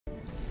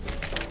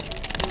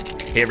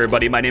Hey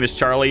everybody, my name is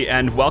Charlie,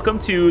 and welcome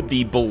to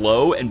the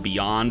Below and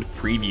Beyond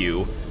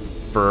preview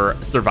for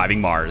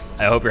Surviving Mars.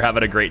 I hope you're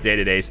having a great day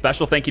today.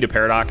 Special thank you to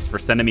Paradox for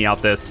sending me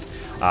out this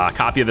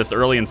copy of this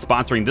early and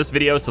sponsoring this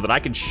video so that I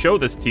can show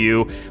this to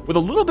you with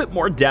a little bit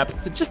more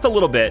depth, just a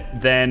little bit,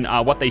 than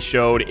what they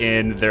showed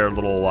in their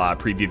little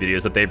preview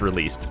videos that they've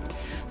released.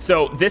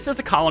 So this is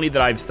a colony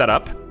that I've set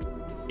up.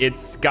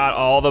 It's got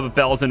all the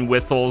bells and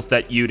whistles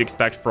that you'd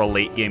expect for a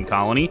late game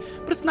colony,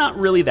 but it's not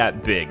really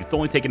that big. It's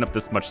only taking up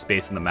this much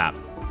space in the map.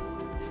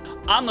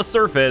 On the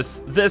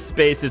surface, this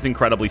space is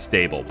incredibly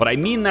stable, but I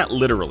mean that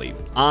literally.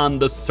 On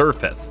the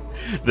surface,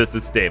 this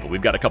is stable.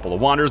 We've got a couple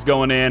of wanders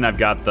going in. I've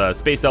got the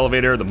space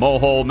elevator, the mole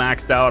hole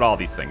maxed out, all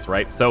these things,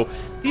 right? So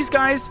these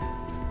guys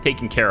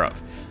taken care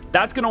of.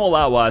 That's going to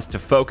allow us to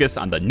focus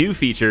on the new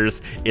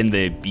features in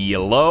the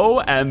Below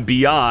and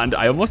Beyond.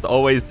 I almost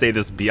always say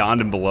this beyond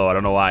and below. I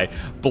don't know why.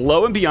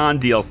 Below and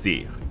Beyond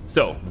DLC.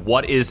 So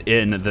what is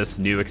in this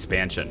new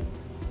expansion?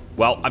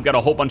 Well, I've got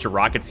a whole bunch of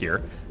rockets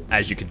here,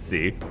 as you can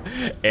see.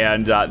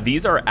 And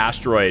these are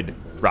asteroid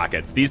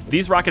rockets.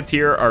 These rockets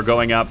here are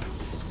going up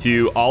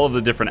to all of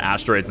the different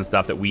asteroids and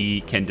stuff that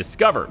we can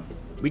discover.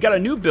 We got a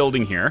new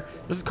building here.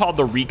 This is called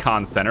the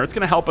Recon Center. It's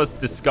going to help us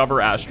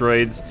discover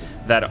asteroids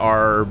that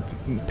are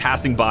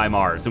passing by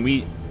Mars. And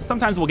we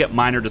sometimes we'll get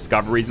minor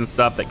discoveries and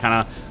stuff that kind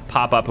of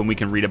pop up, and we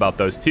can read about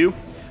those too.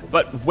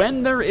 But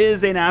when there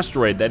is an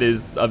asteroid that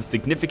is of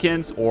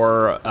significance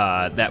or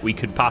that we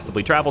could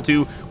possibly travel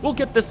to, we'll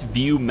get this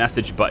view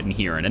message button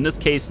here. And in this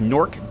case,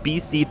 Nork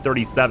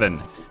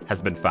BC37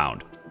 has been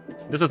found.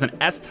 This is an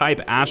S-type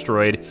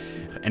asteroid,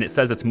 and it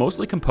says it's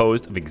mostly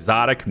composed of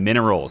exotic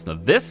minerals. Now,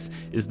 this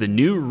is the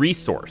new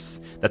resource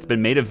that's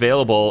been made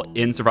available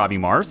in Surviving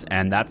Mars,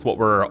 and that's what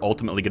we're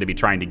ultimately going to be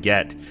trying to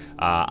get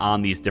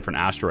on these different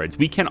asteroids.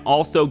 We can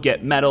also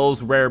get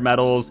metals, rare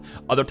metals,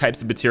 other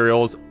types of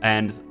materials,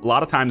 and a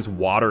lot of times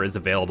water is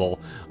available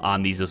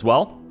on these as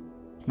well,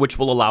 which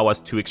will allow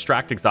us to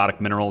extract exotic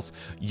minerals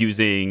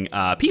using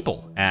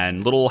people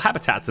and little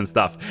habitats and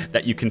stuff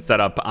that you can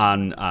set up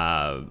on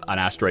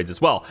asteroids as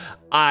well.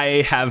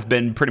 I have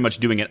been pretty much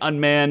doing it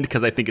unmanned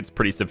because I think it's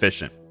pretty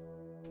sufficient.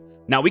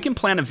 Now, we can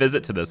plan a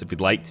visit to this if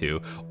we'd like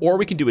to, or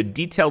we can do a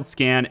detailed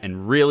scan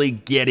and really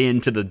get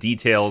into the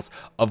details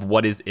of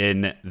what is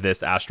in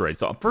this asteroid.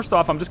 So first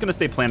off, I'm just going to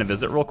say plan a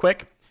visit real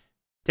quick.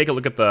 Take a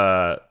look at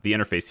the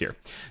interface here.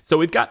 So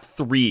we've got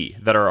 3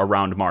 that are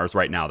around Mars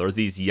right now. There's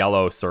these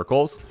yellow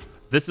circles.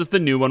 This is the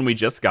new one we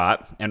just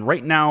got. And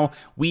right now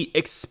we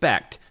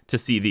expect to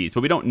see these,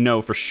 but we don't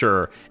know for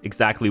sure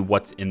exactly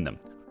what's in them.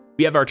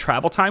 We have our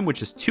travel time,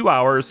 which is 2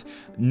 hours.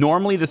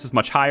 Normally this is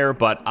much higher,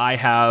 but I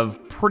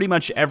have pretty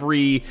much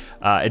every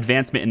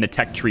advancement in the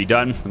tech tree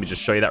done. Let me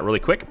just show you that really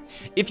quick.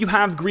 If you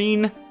have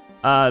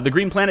the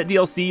Green Planet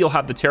DLC, you'll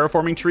have the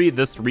terraforming tree.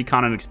 This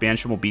recon and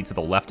expansion will be to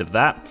the left of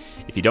that.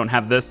 If you don't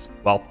have this,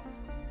 well,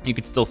 you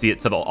could still see it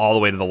to all the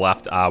way to the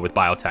left with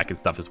biotech and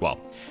stuff as well.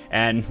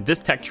 And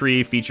this tech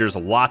tree features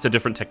lots of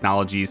different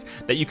technologies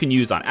that you can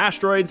use on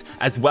asteroids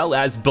as well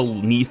as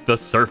beneath the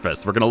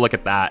surface. We're going to look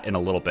at that in a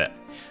little bit.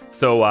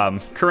 So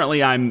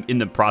currently I'm in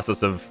the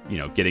process of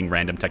getting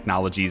random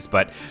technologies,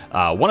 but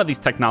one of these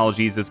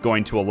technologies is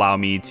going to allow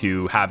me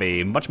to have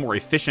a much more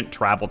efficient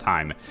travel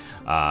time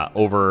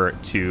over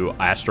to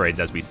asteroids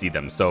as we see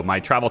them. So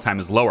my travel time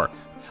is lower.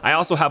 I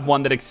also have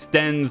one that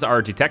extends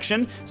our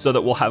detection so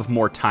that we'll have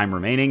more time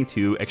remaining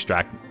to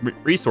extract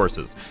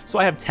resources. So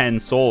I have 10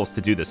 souls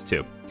to do this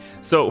too.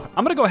 So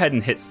I'm gonna go ahead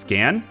and hit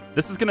scan.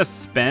 This is gonna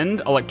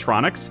spend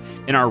electronics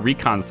in our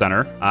recon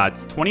center.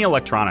 It's 20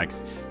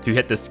 electronics to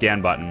hit this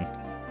scan button.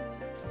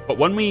 But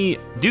when we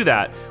do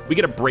that, we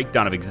get a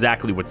breakdown of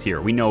exactly what's here.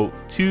 We know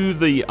to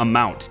the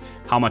amount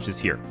how much is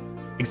here.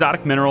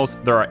 Exotic minerals,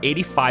 there are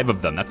 85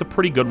 of them. That's a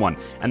pretty good one.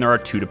 And there are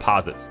 2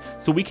 deposits.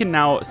 So we can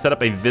now set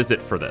up a visit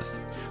for this.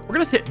 We're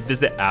gonna hit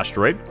visit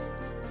asteroid,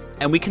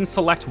 and we can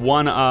select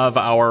one of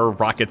our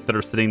rockets that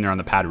are sitting there on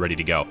the pad ready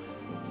to go.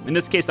 In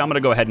this case, I'm gonna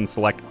go ahead and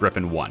select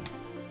Griffin 1.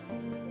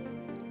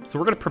 So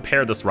we're gonna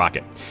prepare this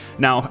rocket.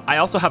 Now, I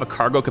also have a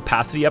cargo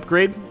capacity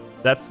upgrade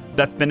that's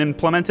been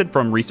implemented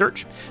from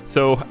research.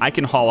 So I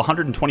can haul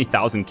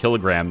 120,000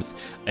 kilograms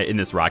in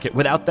this rocket.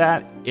 Without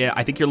that,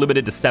 I think you're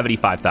limited to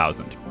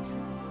 75,000.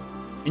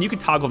 And you can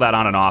toggle that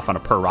on and off on a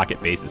per rocket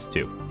basis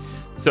too.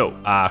 So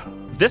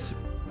this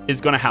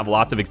is going to have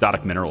lots of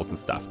exotic minerals and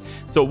stuff.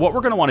 So what we're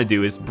going to want to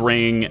do is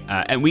bring,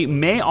 and we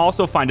may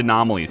also find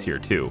anomalies here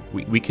too.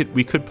 We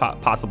could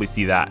possibly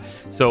see that.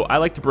 So I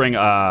like to bring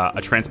a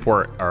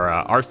transport or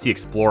a RC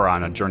Explorer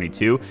on a journey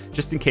too,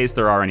 just in case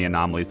there are any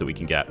anomalies that we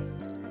can get.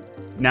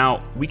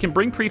 Now, we can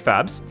bring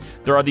prefabs.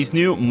 There are these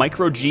new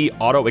Micro G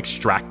auto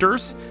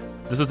extractors.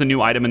 This is a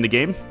new item in the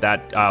game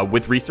that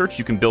with research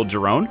you can build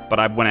your own, but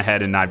I went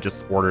ahead and I've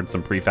just ordered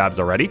some prefabs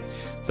already.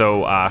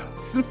 So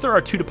since there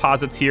are 2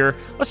 deposits here,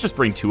 let's just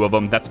bring 2 of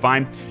them. That's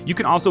fine. You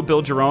can also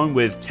build your own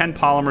with 10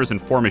 polymers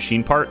and 4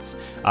 machine parts.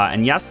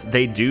 And yes,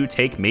 they do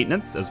take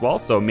maintenance as well.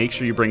 So make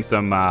sure you bring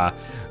some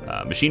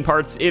machine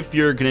parts if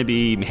you're going to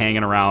be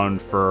hanging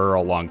around for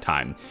a long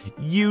time.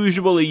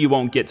 Usually you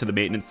won't get to the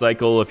maintenance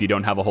cycle if you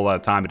don't have a whole lot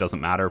of time. It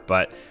doesn't matter,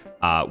 but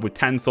with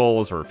 10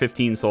 souls or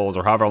 15 souls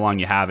or however long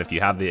you have, if you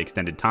have the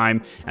extended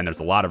time and there's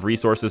a lot of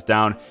resources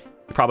down,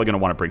 you're probably going to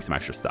want to bring some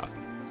extra stuff.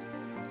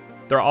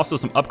 There are also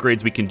some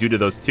upgrades we can do to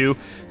those too.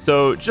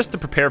 So just to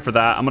prepare for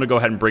that, I'm going to go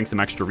ahead and bring some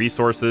extra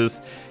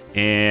resources.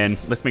 And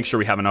let's make sure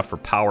we have enough for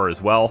power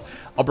as well.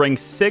 I'll bring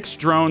 6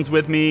 drones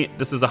with me.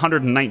 This is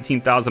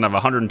 119,000 of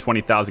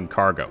 120,000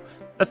 cargo.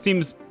 That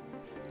seems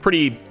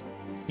pretty...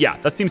 Yeah,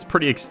 that seems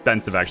pretty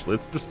expensive, actually.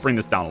 Let's just bring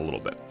this down a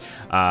little bit.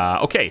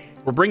 Okay,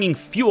 we're bringing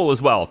fuel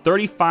as well.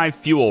 35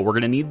 fuel. We're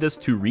going to need this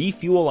to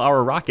refuel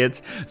our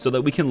rockets so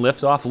that we can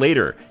lift off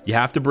later. You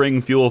have to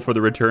bring fuel for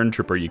the return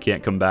tripper. You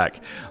can't come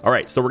back. All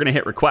right, so we're going to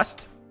hit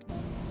request.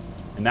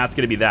 And that's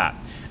going to be that.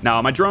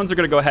 Now, my drones are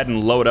going to go ahead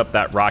and load up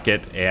that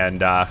rocket, and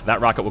that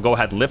rocket will go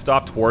ahead and lift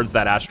off towards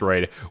that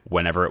asteroid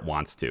whenever it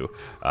wants to,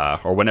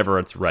 or whenever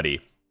it's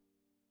ready.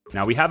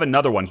 Now, we have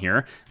another one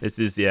here. This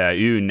is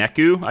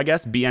Neku, I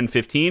guess,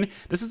 BN15.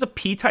 This is a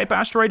P-type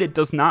asteroid. It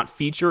does not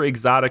feature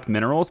exotic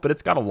minerals, but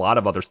it's got a lot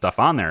of other stuff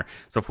on there.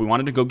 So if we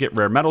wanted to go get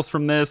rare metals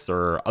from this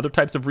or other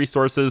types of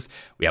resources,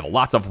 we have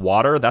lots of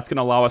water. That's going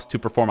to allow us to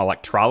perform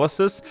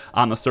electrolysis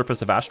on the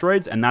surface of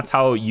asteroids, and that's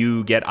how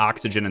you get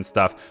oxygen and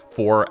stuff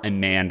for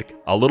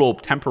a little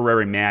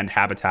temporary manned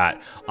habitat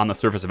on the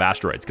surface of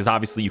asteroids, because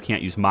obviously you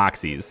can't use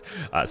moxies.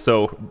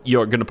 So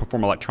you're going to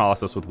perform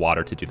electrolysis with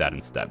water to do that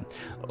instead.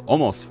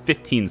 Almost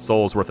 15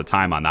 souls worth of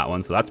time on that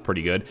one, so that's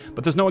pretty good.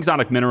 But there's no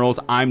exotic minerals.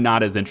 I'm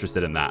not as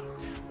interested in that.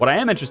 What I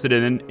am interested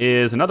in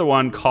is another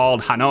one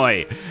called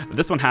Hanoi.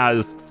 This one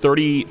has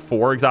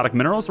 34 exotic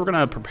minerals. We're going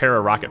to prepare a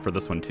rocket for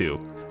this one too.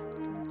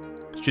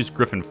 Let's choose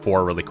Griffin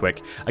 4 really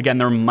quick. Again,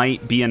 there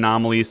might be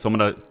anomalies, so I'm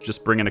going to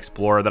just bring an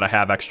Explorer that I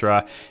have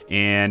extra.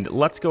 And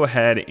let's go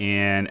ahead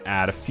and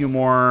add a few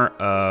more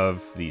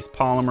of these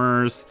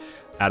polymers,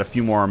 add a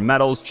few more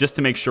metals just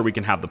to make sure we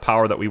can have the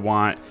power that we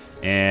want.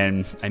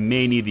 And I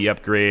may need the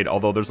upgrade,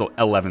 although there's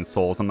 11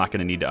 souls. I'm not going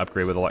to need to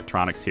upgrade with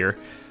electronics here.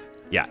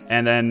 Yeah,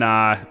 and then,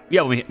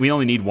 yeah, we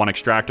only need 1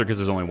 extractor because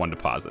there's only 1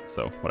 deposit,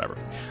 so whatever.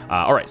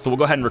 All right, so we'll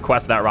go ahead and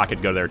request that rocket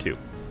to go there too.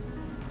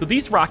 So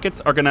these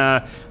rockets are going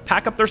to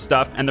pack up their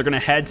stuff, and they're going to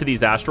head to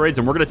these asteroids,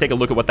 and we're going to take a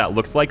look at what that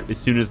looks like as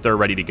soon as they're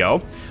ready to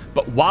go.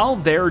 But while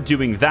they're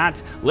doing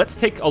that, let's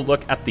take a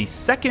look at the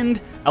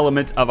second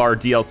element of our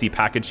DLC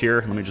package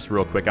here. Let me just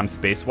real quick, I'm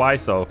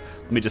space-wise, so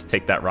let me just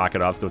take that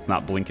rocket off so it's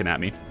not blinking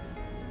at me.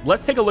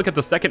 Let's take a look at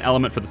the second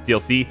element for this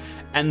DLC,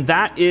 and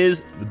that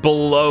is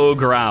below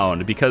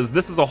ground, because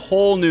this is a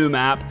whole new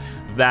map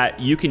that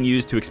you can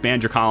use to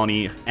expand your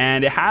colony,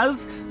 and it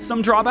has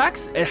some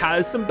drawbacks, it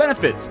has some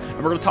benefits, and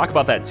we're going to talk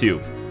about that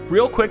too.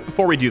 Real quick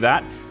before we do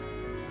that,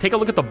 take a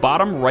look at the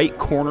bottom right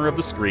corner of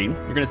the screen.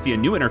 You're going to see a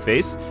new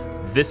interface.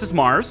 This is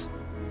Mars.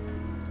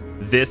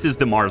 This is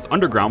the Mars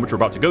underground, which we're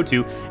about to go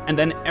to, and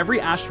then every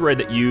asteroid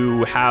that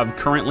you have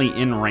currently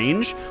in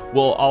range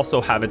will also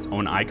have its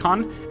own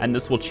icon, and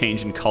this will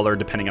change in color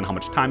depending on how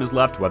much time is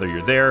left, whether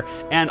you're there,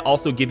 and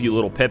also give you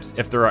little pips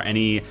if there are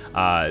any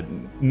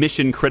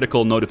mission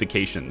critical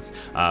notifications.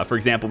 For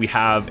example, we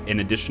have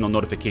an additional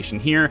notification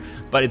here,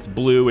 but it's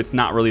blue. It's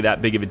not really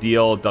that big of a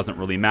deal. It doesn't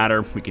really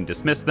matter. We can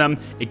dismiss them.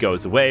 It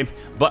goes away.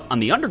 But on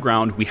the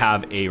underground, we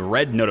have a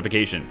red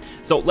notification.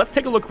 So let's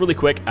take a look really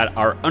quick at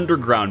our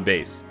underground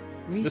base.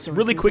 This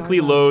really quickly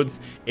loads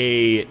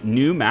a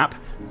new map,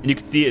 and you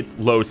can see it's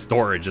low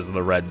storage is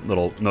the red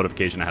little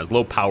notification it has,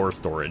 low power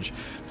storage.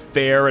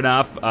 Fair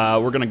enough.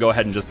 We're going to go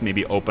ahead and just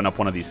maybe open up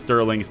one of these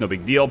Sterlings, no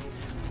big deal.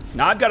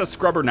 Now I've got a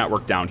scrubber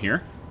network down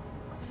here,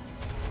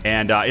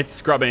 and it's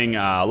scrubbing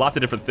lots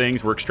of different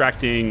things. We're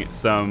extracting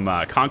some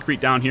concrete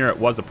down here. It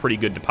was a pretty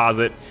good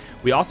deposit.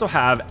 We also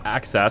have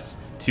access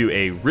to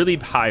a really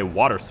high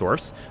water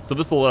source, so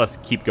this will let us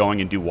keep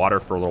going and do water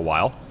for a little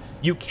while.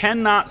 You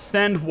cannot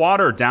send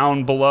water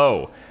down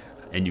below,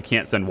 and you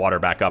can't send water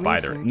back up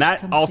either. And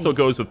that also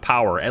goes with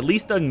power. At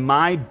least in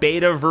my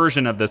beta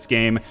version of this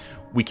game,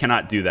 we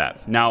cannot do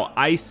that. Now,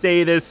 I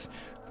say this,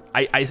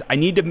 I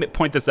need to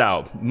point this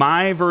out.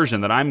 My version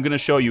that I'm going to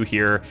show you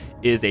here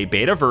is a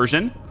beta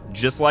version,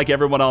 just like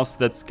everyone else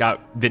that's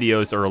got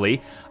videos early.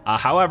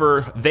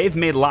 However, they've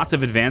made lots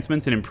of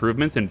advancements and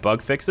improvements and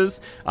bug fixes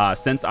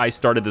since I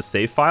started the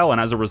save file, and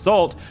as a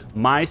result,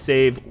 my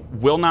save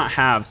will not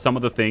have some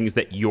of the things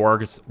that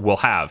yours will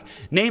have.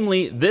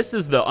 Namely, this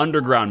is the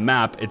underground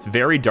map. It's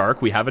very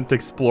dark. We haven't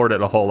explored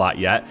it a whole lot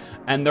yet,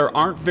 and there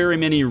aren't very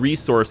many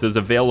resources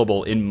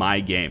available in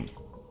my game.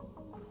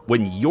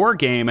 When your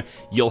game,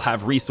 you'll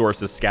have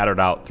resources scattered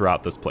out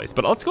throughout this place.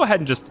 But let's go ahead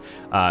and just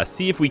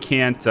see if we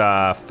can't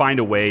find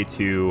a way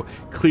to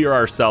clear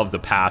ourselves a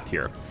path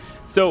here.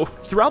 So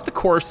throughout the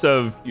course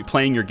of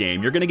playing your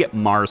game, you're going to get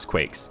Mars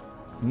quakes.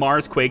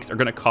 Mars quakes are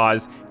going to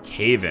cause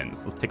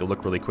cave-ins. Let's take a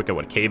look really quick at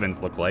what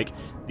cave-ins look like.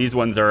 These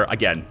ones are,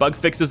 again, bug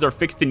fixes are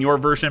fixed in your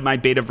version. My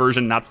beta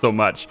version, not so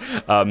much.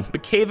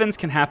 But cave-ins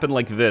can happen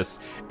like this,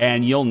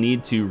 and you'll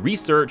need to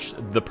research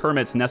the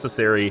permits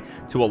necessary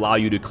to allow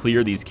you to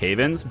clear these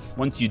cave-ins.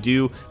 Once you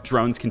do,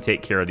 drones can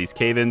take care of these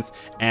cave-ins,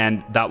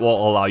 and that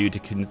will allow you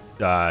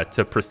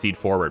to proceed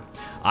forward.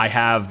 I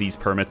have these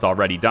permits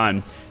already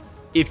done.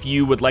 If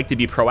you would like to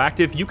be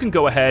proactive, you can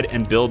go ahead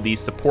and build these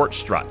support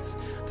struts.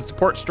 The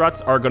support struts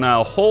are going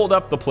to hold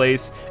up the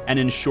place and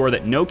ensure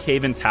that no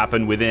cave-ins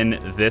happen within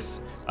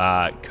this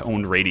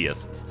coned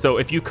radius. So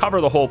if you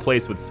cover the whole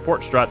place with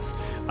support struts,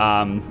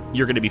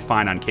 you're going to be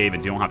fine on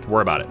cave-ins. You don't have to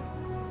worry about it.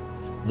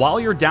 While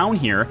you're down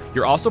here,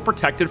 you're also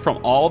protected from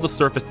all the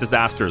surface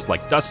disasters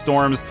like dust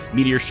storms,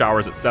 meteor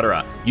showers,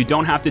 etc. You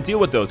don't have to deal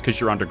with those because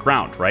you're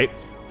underground, right?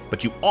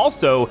 But you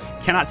also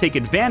cannot take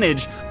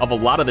advantage of a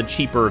lot of the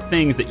cheaper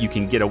things that you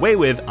can get away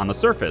with on the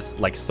surface,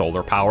 like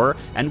solar power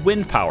and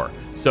wind power.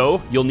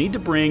 So you'll need to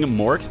bring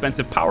more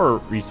expensive power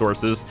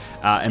resources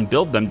and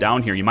build them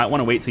down here. You might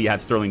want to wait till you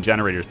have Stirling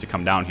generators to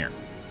come down here.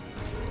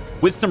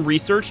 With some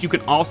research, you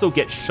can also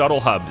get shuttle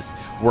hubs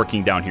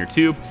working down here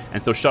too.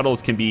 And so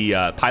shuttles can be,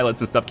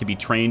 pilots and stuff can be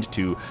trained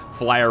to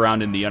fly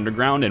around in the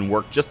underground and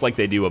work just like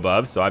they do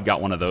above. So I've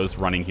got one of those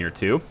running here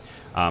too.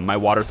 My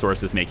water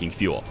source is making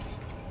fuel.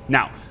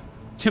 Now,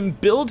 to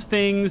build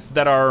things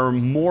that are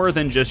more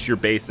than just your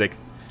basic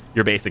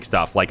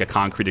stuff, like a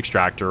concrete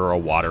extractor or a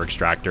water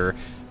extractor,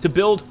 to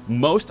build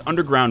most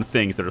underground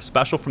things that are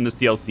special from this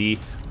DLC,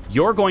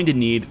 you're going to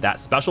need that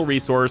special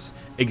resource,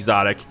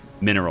 exotic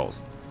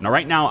minerals. Now,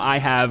 right now, I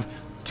have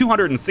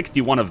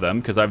 261 of them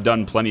because I've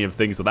done plenty of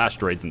things with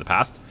asteroids in the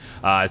past.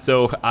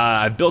 So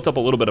I've built up a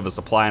little bit of a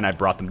supply, and I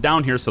brought them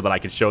down here so that I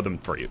could show them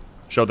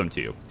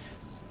to you.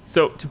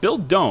 So to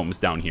build domes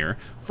down here,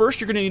 first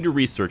you're going to need to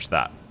research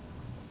that.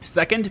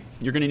 Second,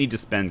 you're going to need to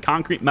spend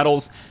concrete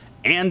metals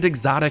and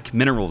exotic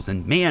minerals.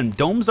 And man,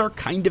 domes are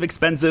kind of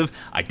expensive.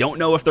 I don't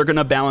know if they're going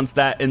to balance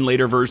that in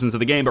later versions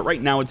of the game, but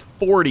right now it's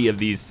 40 of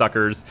these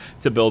suckers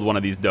to build one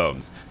of these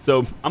domes. So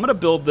I'm going to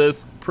build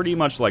this pretty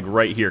much like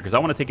right here because I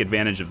want to take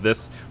advantage of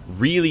this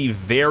really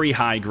very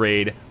high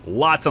grade,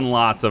 lots and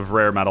lots of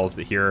rare metals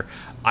here.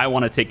 I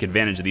want to take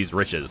advantage of these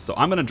riches. So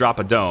I'm going to drop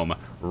a dome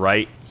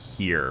right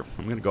here.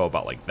 I'm going to go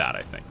about like that,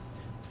 I think.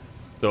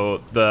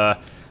 So the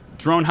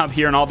drone hub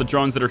here and all the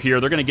drones that are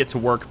here, they're going to get to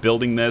work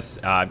building this.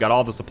 I've got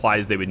all the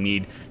supplies they would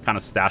need kind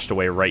of stashed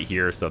away right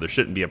here, so there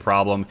shouldn't be a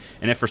problem.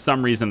 And if for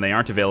some reason they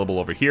aren't available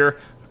over here,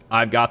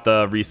 I've got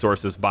the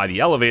resources by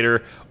the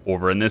elevator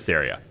over in this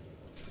area.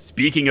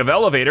 Speaking of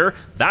elevator,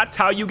 that's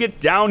how you get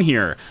down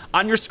here.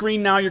 On your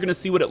screen now, you're going to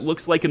see what it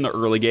looks like in the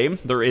early game.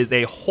 There is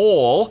a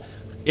hole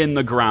in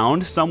the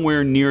ground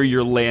somewhere near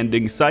your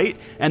landing site,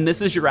 and this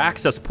is your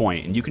access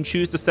point. And you can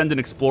choose to send an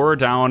explorer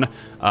down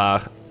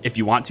if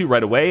you want to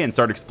right away and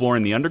start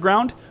exploring the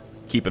underground.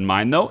 Keep in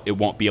mind though, it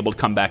won't be able to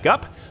come back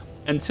up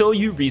until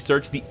you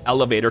research the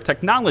elevator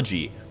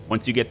technology.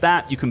 Once you get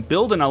that, you can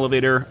build an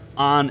elevator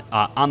on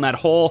that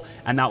hole,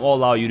 and that will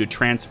allow you to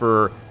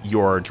transfer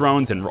your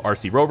drones and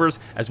RC rovers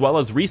as well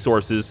as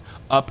resources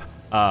up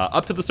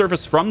to the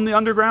surface from the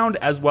underground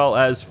as well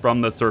as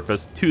from the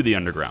surface to the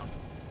underground.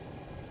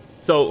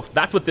 So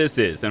that's what this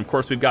is. And of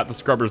course, we've got the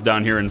scrubbers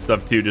down here and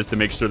stuff too, just to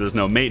make sure there's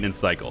no maintenance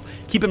cycle.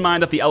 Keep in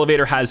mind that the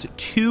elevator has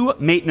 2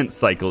 maintenance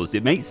cycles.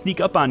 It may sneak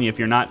up on you if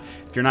you're not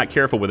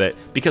careful with it,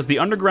 because the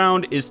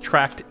underground is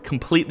tracked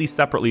completely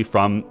separately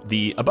from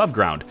the above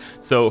ground.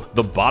 So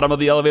the bottom of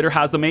the elevator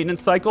has a maintenance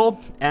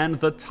cycle, and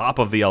the top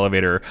of the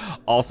elevator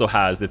also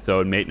has its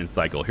own maintenance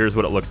cycle. Here's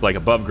what it looks like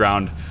above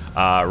ground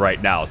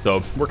right now.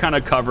 So we're kind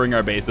of covering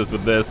our bases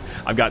with this.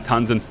 I've got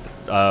tons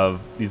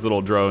of these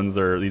little drones,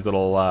 or these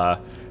little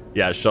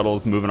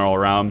shuttles moving all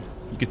around.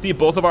 You can see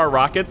both of our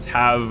rockets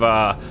have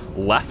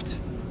left.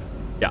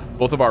 Yeah,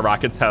 both of our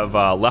rockets have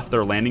left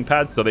their landing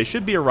pads, so they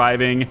should be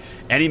arriving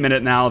any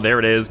minute now. There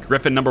it is.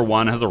 Griffin number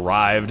 1 has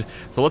arrived.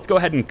 So let's go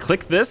ahead and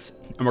click this,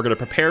 and we're going to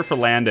prepare for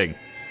landing.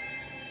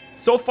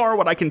 So far,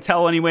 what I can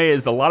tell anyway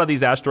is a lot of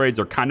these asteroids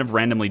are kind of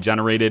randomly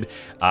generated,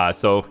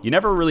 so you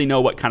never really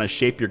know what kind of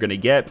shape you're going to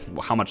get,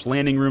 how much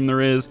landing room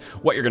there is,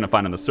 what you're going to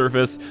find on the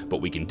surface, but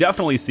we can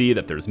definitely see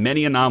that there's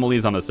many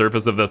anomalies on the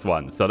surface of this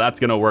one, so that's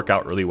going to work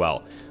out really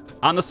well.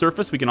 On the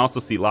surface, we can also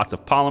see lots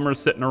of polymers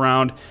sitting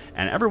around,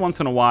 and every once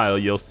in a while,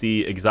 you'll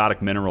see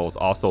exotic minerals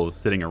also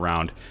sitting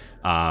around.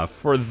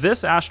 For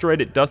this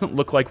asteroid, it doesn't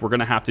look like we're going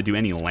to have to do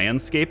any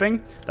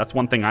landscaping. That's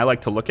one thing I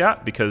like to look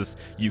at, because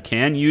you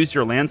can use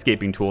your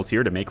landscaping tools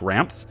here to make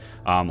ramps.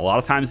 A lot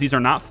of times these are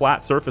not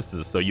flat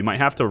surfaces, so you might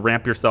have to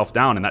ramp yourself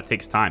down, and that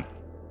takes time.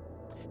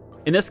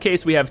 In this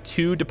case, we have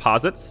 2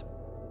 deposits.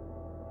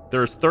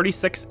 There's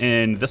 36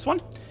 in this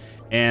one,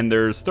 and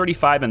there's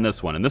 35 in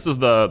this one. And this is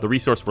the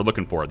resource we're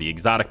looking for, the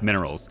exotic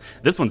minerals.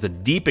 This one's a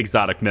deep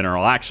exotic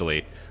mineral,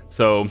 actually.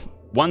 So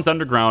one's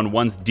underground,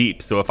 one's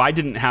deep. So if I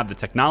didn't have the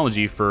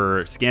technology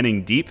for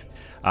scanning deep,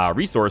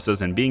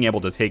 resources and being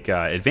able to take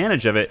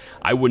advantage of it,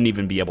 I wouldn't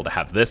even be able to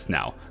have this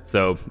now.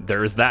 So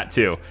there's that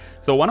too.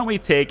 So why don't we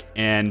take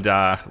and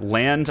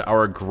land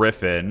our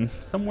Griffin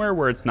somewhere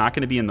where it's not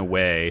going to be in the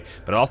way,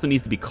 but it also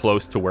needs to be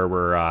close to where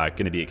we're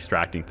going to be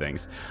extracting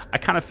things. I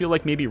kind of feel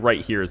like maybe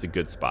right here is a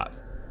good spot.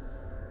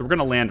 So we're going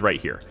to land right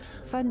here.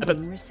 At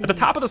the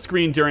top of the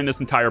screen during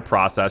this entire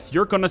process,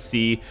 you're going to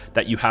see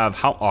that you have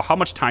how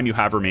much time you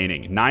have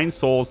remaining. 9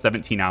 souls,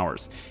 17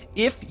 hours.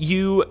 If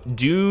you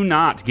do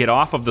not get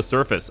off of the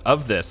surface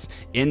of this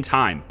in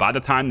time, by the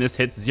time this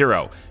hits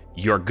 0,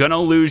 you're gonna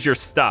lose your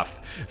stuff.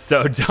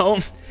 So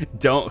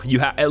don't you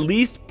at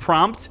least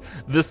prompt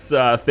this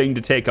thing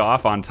to take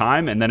off on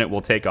time, and then it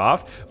will take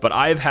off. But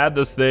I've had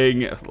this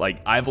thing,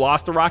 like, I've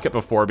lost a rocket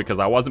before because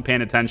I wasn't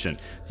paying attention.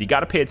 So you got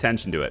to pay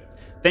attention to it.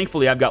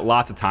 Thankfully, I've got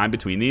lots of time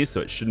between these, so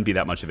it shouldn't be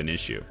that much of an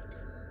issue.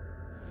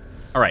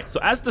 All right, so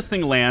as this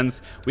thing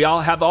lands, we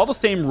all have all the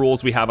same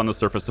rules we have on the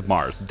surface of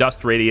Mars,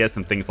 dust radius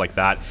and things like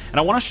that. And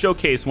I want to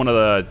showcase one of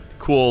the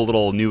cool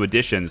little new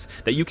additions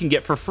that you can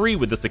get for free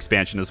with this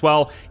expansion as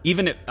well.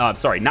 Even if,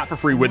 sorry, not for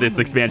free with this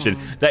expansion,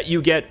 that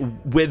you get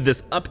with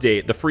this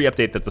update, the free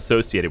update that's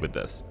associated with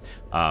this.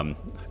 And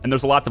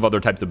there's lots of other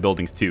types of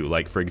buildings too.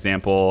 Like, for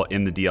example,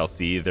 in the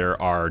DLC,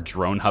 there are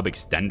drone hub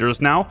extenders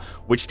now,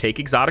 which take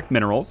exotic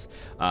minerals,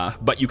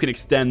 but you can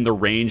extend the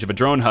range of a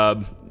drone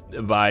hub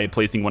by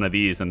placing one of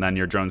these, and then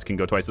your drones can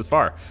go twice as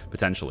far,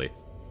 potentially.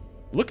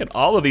 Look at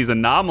all of these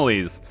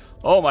anomalies.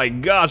 Oh my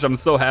gosh, I'm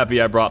so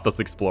happy I brought this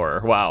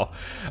Explorer. Wow.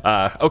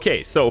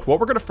 Okay, so what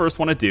we're gonna first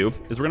wanna do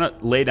is we're gonna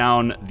lay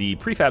down the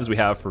prefabs we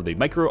have for the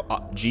Micro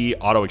G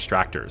auto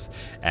extractors,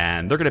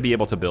 and they're gonna be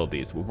able to build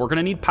these. We're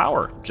gonna need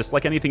power, just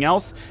like anything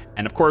else.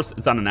 And of course,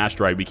 it's on an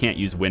asteroid, we can't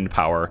use wind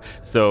power.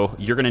 So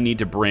you're gonna need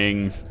to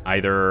bring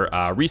either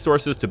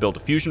resources to build a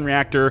fusion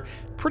reactor.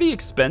 Pretty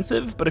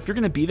expensive, but if you're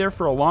gonna be there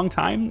for a long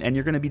time and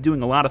you're gonna be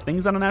doing a lot of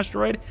things on an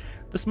asteroid,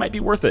 this might be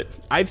worth it.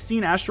 I've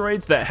seen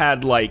asteroids that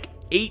had like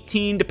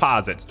 18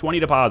 deposits, 20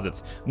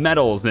 deposits,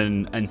 metals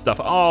and stuff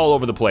all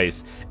over the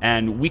place.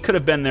 And we could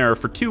have been there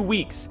for 2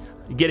 weeks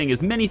getting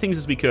as many things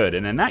as we could.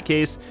 And in that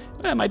case,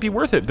 it might be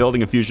worth it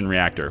building a fusion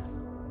reactor.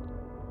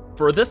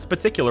 For this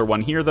particular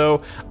one here,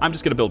 though, I'm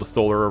just going to build a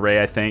solar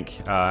array, I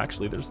think.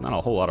 Actually, there's not a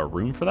whole lot of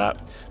room for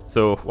that.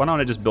 So why don't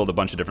I just build a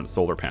bunch of different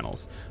solar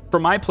panels? For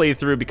my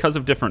playthrough, because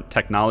of different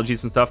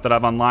technologies and stuff that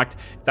I've unlocked,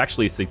 it's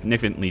actually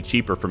significantly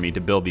cheaper for me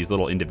to build these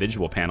little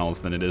individual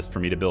panels than it is for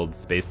me to build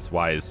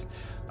space-wise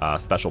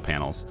special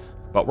panels.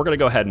 But we're going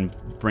to go ahead and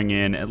bring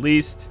in at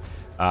least,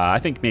 I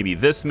think maybe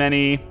this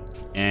many.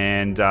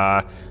 And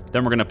then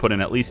we're going to put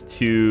in at least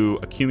 2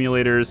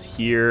 accumulators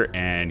here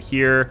and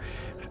here.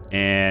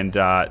 And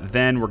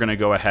then we're going to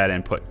go ahead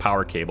and put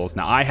power cables.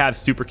 Now, I have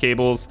super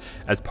cables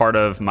as part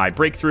of my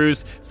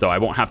breakthroughs, so I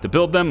won't have to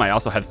build them. I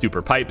also have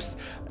super pipes.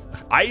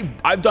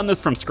 I've done this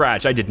from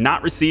scratch. I did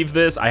not receive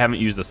this. I haven't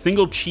used a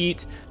single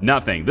cheat,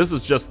 nothing. This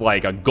is just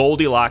like a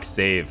Goldilocks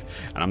save.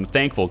 And I'm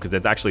thankful because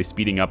it's actually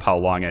speeding up how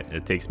long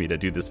it takes me to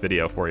do this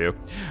video for you.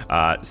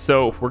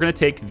 So we're going to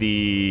take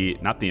the,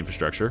 not the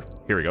infrastructure,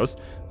 here it goes,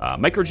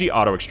 Micro G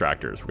auto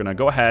extractors. We're going to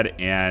go ahead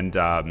and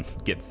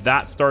get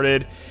that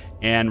started.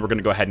 And we're going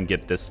to go ahead and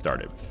get this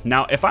started.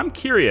 Now, if I'm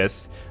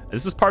curious,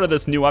 this is part of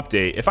this new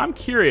update, if I'm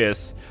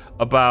curious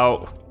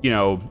about, you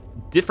know,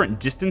 different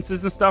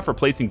distances and stuff for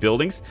placing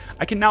buildings,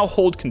 I can now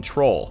hold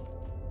control.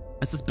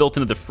 This is built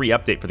into the free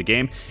update for the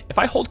game. If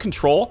I hold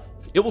control,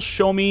 it will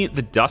show me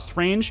the dust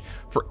range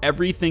for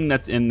everything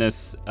that's in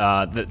this,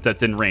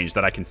 that's in range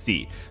that I can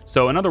see.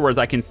 So in other words,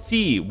 I can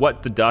see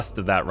what the dust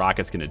of that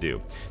rocket's gonna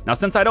do. Now,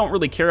 since I don't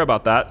really care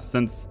about that,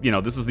 since, you know,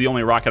 this is the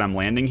only rocket I'm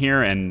landing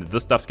here and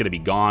this stuff's gonna be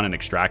gone and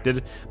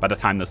extracted by the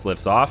time this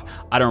lifts off,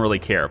 I don't really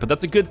care. But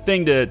that's a good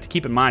thing to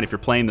keep in mind if you're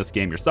playing this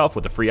game yourself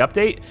with a free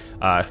update.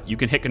 You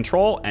can hit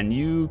control and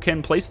you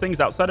can place things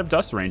outside of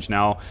dust range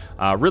now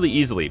really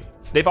easily.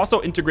 They've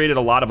also integrated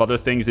a lot of other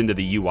things into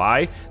the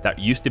UI that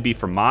used to be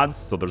for mods,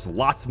 so there's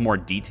lots more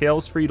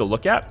details for you to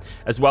look at,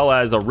 as well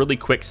as a really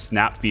quick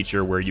snap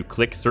feature where you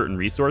click certain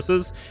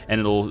resources and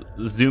it'll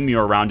zoom you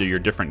around to your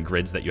different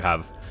grids that you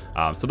have.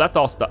 So that's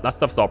all that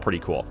stuff's all pretty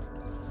cool.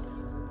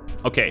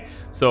 Okay,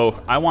 so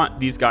I want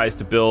these guys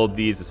to build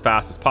these as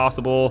fast as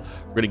possible.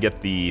 We're gonna get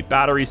the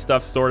battery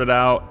stuff sorted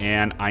out,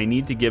 and I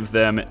need to give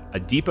them a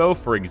depot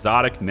for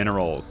exotic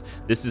minerals.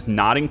 This is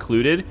not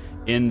included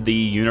in the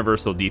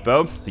universal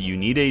depot, so you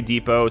need a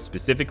depot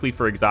specifically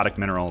for exotic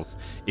minerals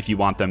if you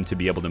want them to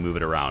be able to move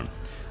it around.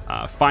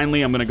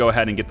 Finally, I'm gonna go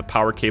ahead and get the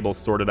power cables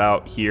sorted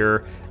out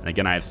here. And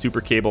again, I have super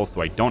cables,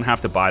 so I don't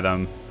have to buy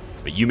them,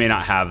 but you may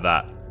not have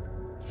that.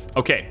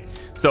 Okay.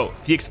 So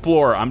the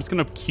Explorer, I'm just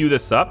going to queue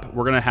this up.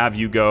 We're going to have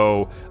you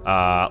go,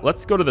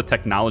 let's go to the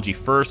technology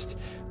first,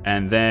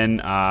 and then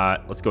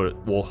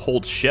we'll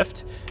hold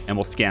shift and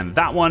we'll scan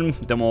that one.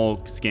 Then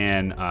we'll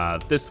scan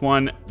this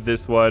one,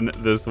 this one,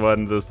 this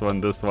one, this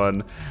one, this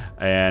one,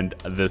 and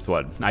this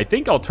one. I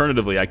think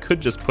alternatively, I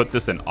could just put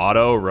this in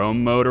auto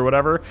roam mode or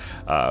whatever,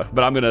 but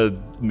I'm going to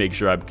make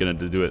sure I'm going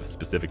to do it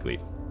specifically.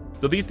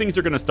 So these things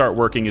are going to start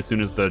working as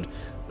soon as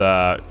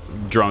the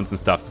drones and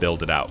stuff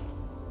build it out.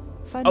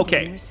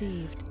 Funding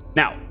received.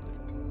 Now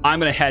I'm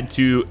going to head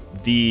to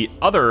the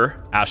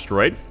other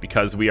asteroid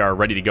because we are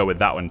ready to go with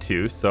that one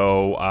too.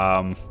 So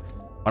why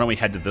don't we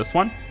head to this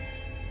one?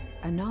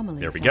 Anomaly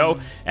There we found. go.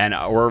 And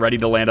we're ready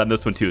to land on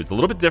this one too. It's a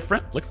little bit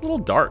different. Looks a little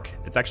dark.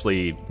 It's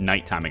actually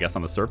nighttime, I guess,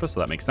 on the surface, so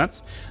that makes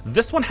sense.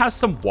 This one has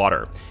some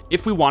water.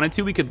 If we wanted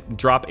to, we could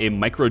drop a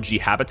micro G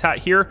habitat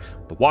here,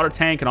 the water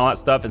tank and all that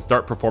stuff, and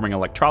start performing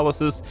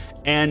electrolysis.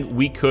 And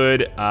we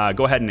could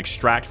go ahead and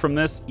extract from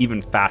this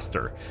even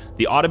faster.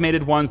 The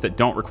automated ones that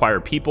don't require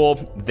people,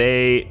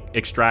 they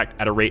extract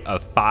at a rate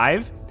of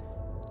 5.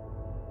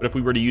 But if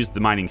we were to use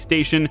the mining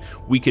station,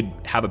 we could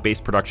have a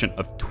base production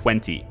of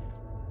 20.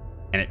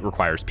 And it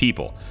requires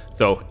people.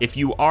 So if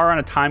you are on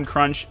a time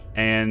crunch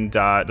and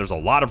there's a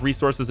lot of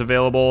resources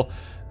available,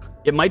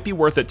 it might be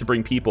worth it to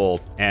bring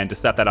people and to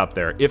set that up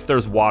there. If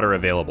there's water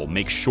available,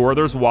 make sure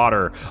there's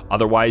water.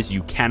 Otherwise,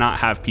 you cannot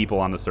have people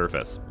on the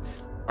surface.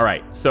 All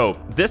right, so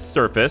this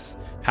surface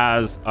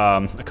has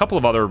a couple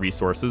of other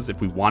resources if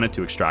we wanted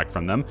to extract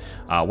from them.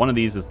 One of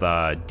these is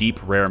the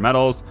deep rare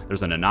metals.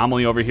 There's an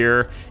anomaly over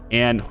here.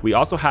 And we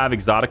also have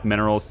exotic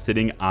minerals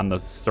sitting on the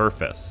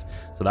surface.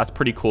 So that's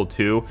pretty cool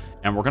too.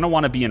 And we're gonna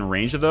wanna be in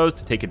range of those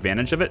to take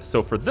advantage of it.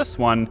 So for this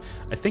one,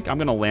 I think I'm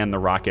gonna land the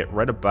rocket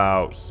right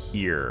about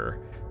here.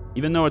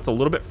 Even though it's a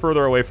little bit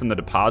further away from the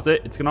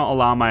deposit, it's gonna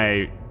allow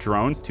my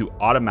drones to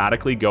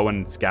automatically go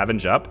and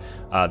scavenge up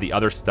the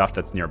other stuff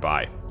that's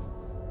nearby.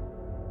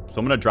 So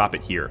I'm gonna drop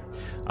it here.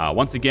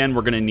 Once again,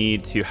 we're gonna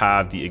need to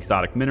have the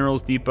exotic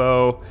minerals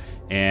depot,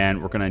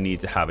 and we're gonna need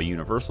to have a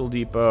universal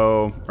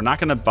depot. We're not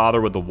gonna bother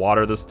with the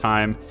water this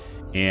time,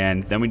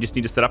 and then we just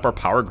need to set up our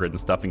power grid and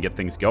stuff and get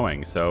things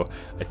going. So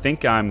I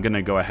think I'm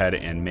gonna go ahead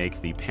and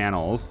make the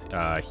panels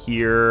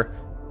here,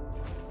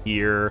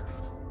 here,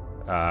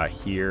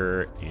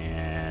 here,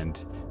 and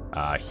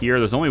here.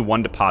 There's only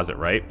one deposit,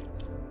 right?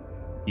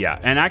 Yeah,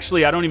 and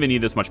actually I don't even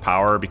need this much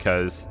power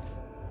because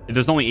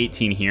there's only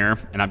 18 here,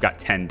 and I've got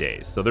 10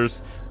 days. So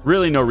there's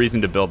really no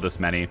reason to build this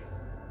many.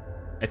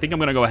 I think I'm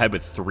gonna go ahead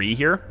with 3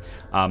 here.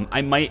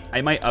 I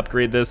might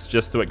upgrade this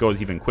just so it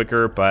goes even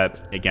quicker,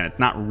 but again, it's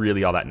not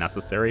really all that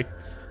necessary.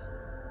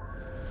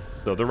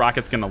 So the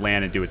rocket's gonna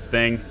land and do its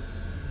thing.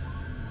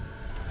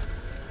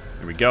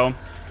 There we go.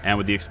 And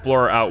with the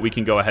Explorer out, we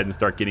can go ahead and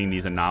start getting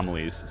these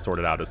anomalies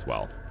sorted out as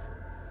well.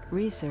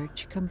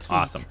 Research complete.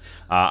 Awesome.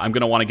 I'm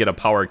gonna wanna get a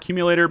power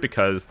accumulator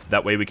because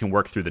that way we can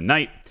work through the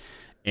night.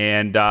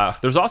 And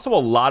there's also a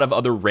lot of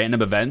other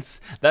random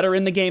events that are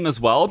in the game as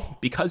well.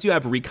 Because you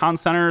have recon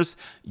centers,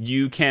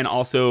 you can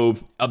also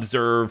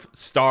observe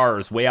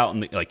stars way out in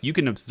the, like, you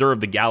can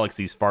observe the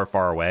galaxies far,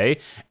 far away,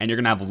 and you're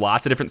gonna have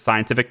lots of different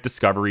scientific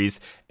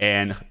discoveries,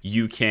 and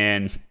you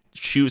can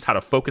choose how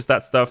to focus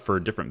that stuff for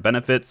different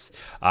benefits.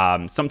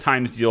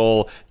 Sometimes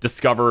you'll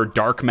discover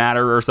dark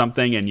matter or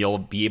something, and you'll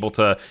be able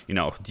to, you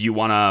know, do you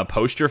want to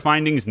post your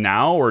findings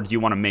now, or do you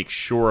want to make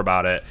sure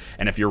about it?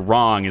 And if you're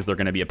wrong, is there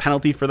going to be a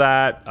penalty for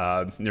that?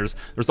 There's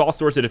all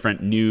sorts of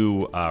different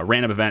new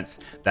random events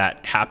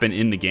that happen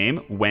in the game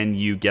when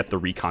you get the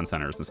recon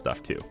centers and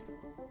stuff too.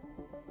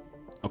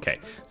 Okay,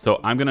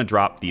 so I'm gonna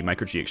drop the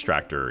micro G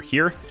extractor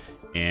here,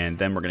 and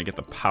then we're gonna get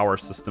the power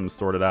system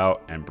sorted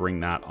out and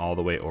bring that all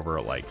the way over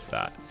like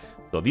that.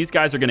 So these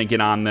guys are gonna get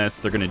on this.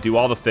 They're gonna do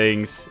all the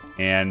things,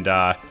 and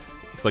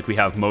looks like we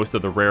have most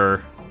of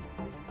the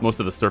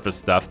surface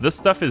stuff. This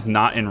stuff is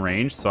not in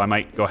range, so I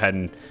might go ahead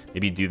and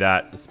maybe do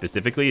that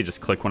specifically.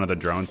 Just click one of the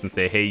drones and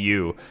say, hey,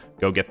 you,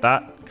 go get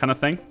that kind of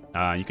thing.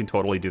 You can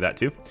totally do that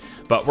too.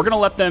 But we're gonna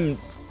let them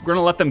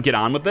get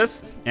on with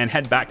this and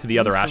head back to the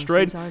other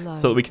asteroid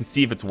so that we can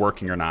see if it's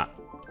working or not.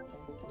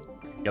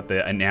 Got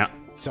the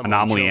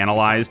anomaly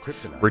analyzed,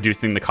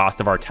 reducing the cost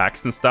of our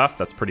techs and stuff.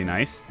 That's pretty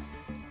nice.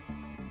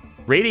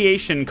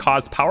 Radiation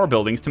caused power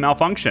buildings to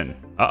malfunction.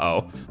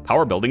 Uh-oh,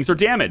 power buildings are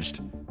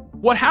damaged.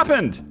 What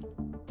happened?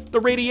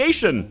 The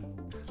radiation.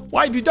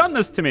 Why have you done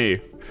this to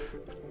me?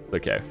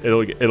 Okay,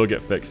 it'll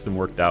get fixed and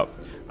worked out.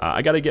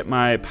 I gotta get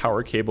my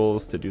power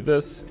cables to do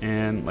this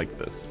and like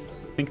this.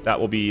 I think that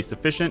will be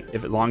sufficient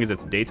as long as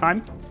it's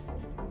daytime.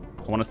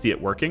 I wanna see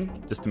it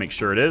working just to make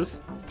sure it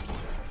is.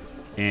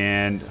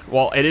 And,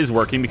 well, it is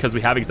working because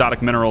we have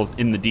exotic minerals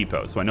in the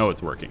depot, so I know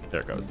it's working.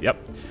 There it goes. Yep.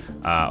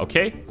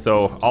 Okay,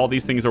 so all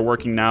these things are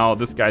working now.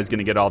 This guy's going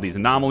to get all these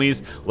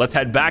anomalies. Let's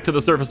head back to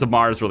the surface of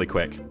Mars really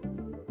quick.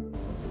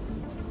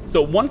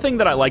 So one thing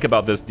that I like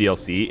about this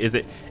DLC is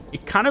it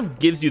kind of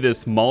gives you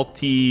this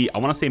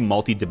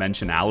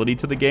multi-dimensionality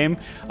to the game.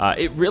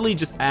 It really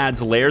just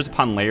adds layers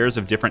upon layers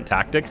of different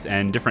tactics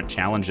and different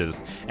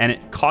challenges, and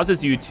it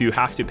causes you to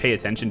have to pay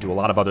attention to a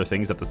lot of other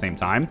things at the same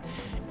time.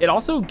 It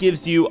also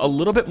gives you a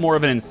little bit more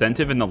of an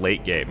incentive in the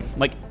late game.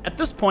 Like, at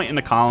this point in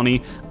the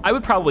colony, I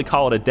would probably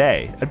call it a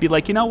day. I'd be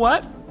like, you know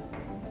what?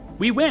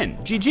 We win,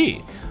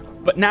 GG.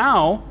 But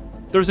now,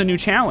 there's a new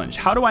challenge.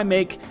 How do I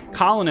make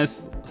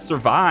colonists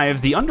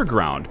survive the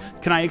underground?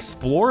 Can I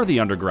explore the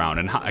underground?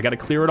 And I gotta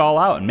clear it all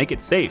out and make it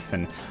safe.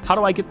 And how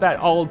do I get that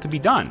all to be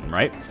done,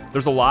 right?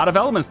 There's a lot of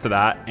elements to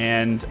that.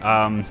 And,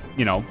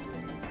 you know,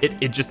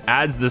 it just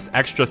adds this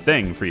extra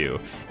thing for you.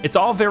 It's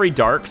all very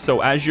dark,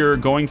 so as you're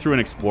going through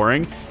and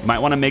exploring, you might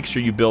want to make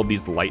sure you build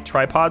these light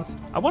tripods.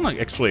 I want to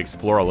actually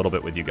explore a little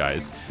bit with you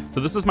guys. So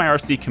this is my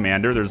RC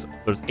commander. There's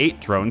 8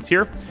 drones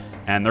here,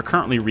 and they're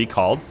currently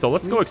recalled. So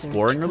let's go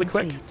exploring really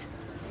quick.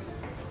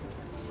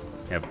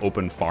 I have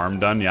open farm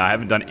done. Yeah, I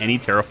haven't done any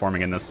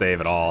terraforming in this save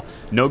at all.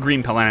 No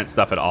green planet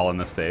stuff at all in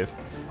this save.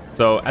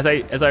 So as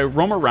I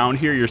roam around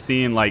here, you're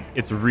seeing like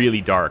it's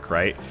really dark,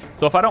 right?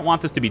 So if I don't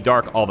want this to be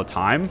dark all the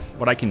time,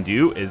 what I can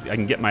do is I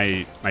can get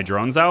my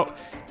drones out,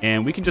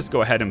 and we can just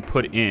go ahead and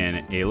put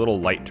in a little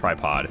light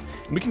tripod.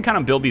 And we can kind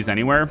of build these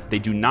anywhere. They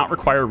do not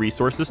require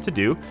resources to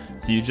do,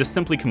 so you just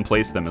simply can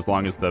place them as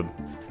long as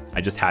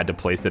I just had to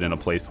place it in a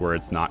place where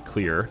it's not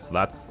clear. So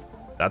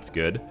that's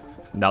good.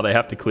 Now they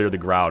have to clear the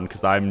ground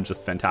because I'm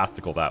just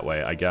fantastical that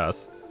way, I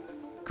guess.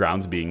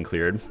 Ground's being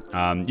cleared.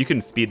 You can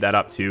speed that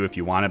up too if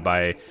you want it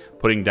by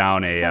putting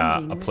down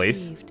a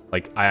place.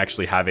 Like I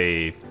actually have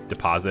a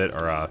deposit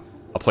or a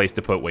place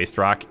to put waste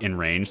rock in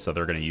range, so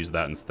they're going to use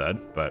that instead.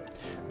 But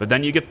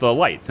then you get the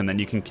lights, and then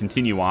you can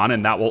continue on,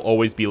 and that will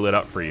always be lit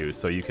up for you,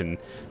 so you can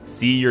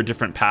see your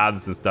different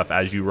paths and stuff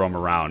as you roam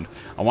around.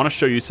 I want to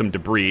show you some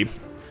debris.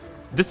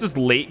 This is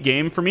late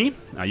game for me.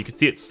 You can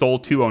see it's Sol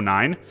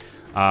 209.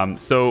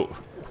 So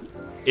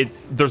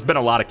there's been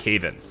a lot of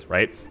cave-ins,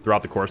 right,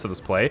 throughout the course of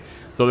this play.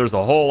 So there's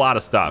a whole lot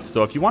of stuff.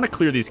 So if you want to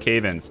clear these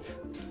cave-ins,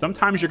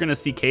 sometimes you're going to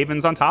see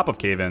cave-ins on top of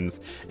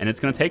cave-ins, and it's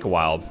going to take a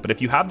while. But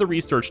if you have the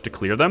research to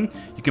clear them,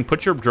 you can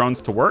put your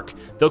drones to work.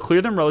 They'll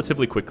clear them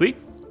relatively quickly,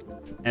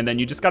 and then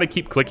you just got to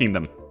keep clicking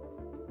them.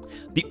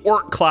 The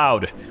Oort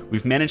Cloud.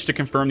 We've managed to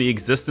confirm the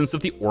existence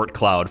of the Oort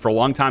Cloud. For a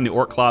long time, the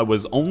Oort Cloud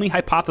was only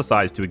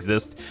hypothesized to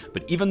exist,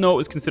 but even though it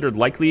was considered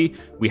likely,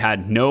 we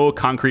had no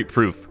concrete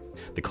proof.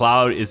 The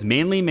cloud is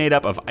mainly made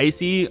up of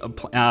icy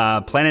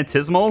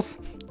planetesimals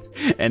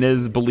and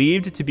is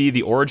believed to be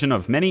the origin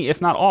of many, if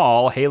not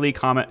all,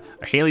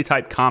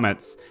 Halley-type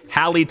comets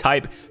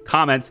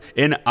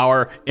in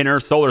our inner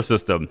solar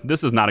system.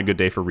 This is not a good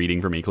day for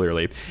reading for me,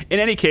 clearly. In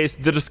any case,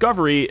 the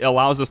discovery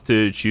allows us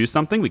to choose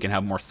something. We can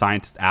have more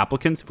scientist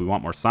applicants if we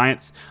want more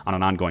science on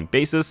an ongoing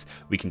basis.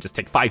 We can just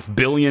take $5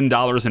 billion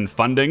in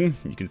funding.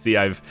 You can see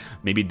I've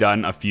maybe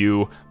done a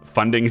few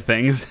funding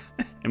things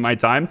in my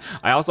time.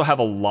 I also have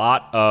a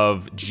lot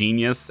of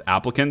genius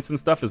applicants and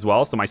stuff as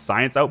well, so my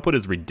science output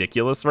is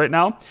ridiculous right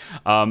now.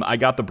 I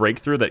got the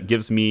breakthrough that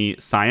gives me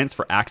science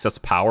for access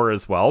power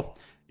as well.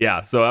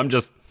 Yeah, so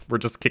we're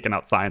just kicking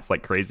out science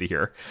like crazy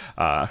here.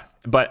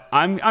 But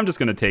I'm just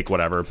gonna take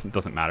whatever. It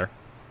doesn't matter.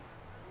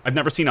 I've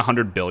never seen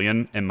 100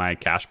 billion in my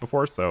cash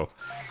before, so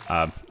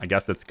I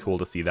guess it's cool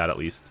to see that at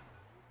least.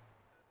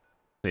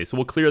 Okay, so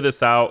we'll clear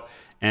this out,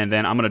 and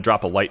then I'm gonna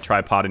drop a light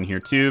tripod in here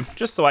too,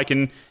 just so I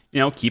can,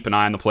 keep an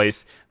eye on the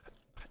place.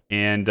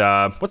 And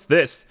what's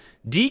this?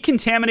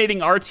 Decontaminating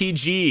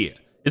RTG.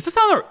 Is this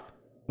on the...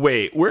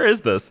 Wait, where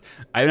is this?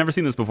 I've never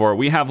seen this before.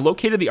 We have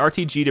located the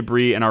RTG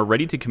debris and are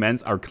ready to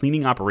commence our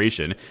cleaning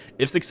operation.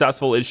 If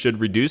successful, it should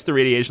reduce the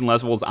radiation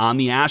levels on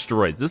the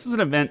asteroids. This is an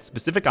event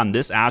specific on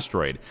this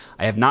asteroid.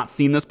 I have not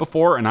seen this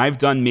before, and I've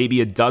done maybe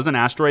a dozen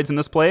asteroids in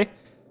this play.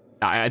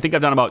 I think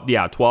I've done about,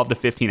 12 to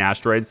 15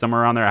 asteroids,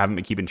 somewhere around there. I haven't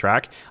been keeping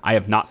track. I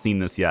have not seen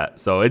this yet.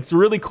 So it's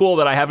really cool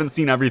that I haven't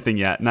seen everything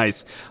yet.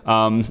 Nice.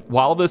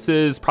 While this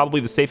is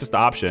probably the safest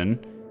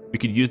option, we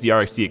could use the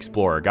RC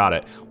Explorer. Got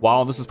it.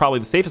 While this is probably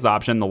the safest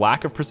option, the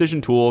lack of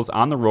precision tools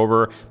on the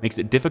rover makes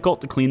it difficult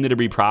to clean the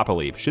debris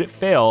properly. Should it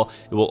fail,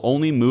 it will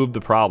only move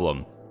the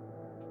problem.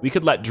 We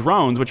could let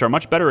drones, which are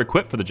much better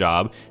equipped for the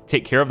job,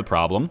 take care of the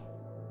problem.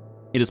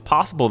 It is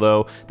possible,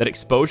 though, that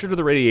exposure to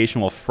the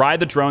radiation will fry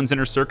the drone's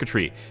inner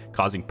circuitry,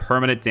 causing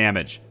permanent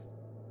damage.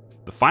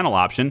 The final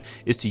option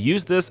is to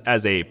use this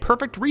as a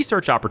perfect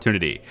research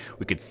opportunity.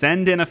 We could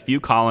send in a few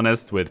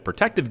colonists with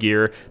protective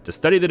gear to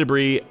study the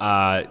debris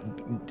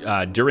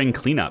during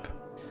cleanup.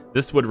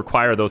 This would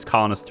require those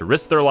colonists to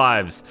risk their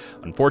lives.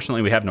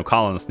 Unfortunately, we have no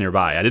colonists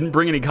nearby. I didn't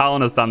bring any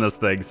colonists on this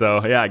thing,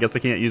 so yeah, I guess I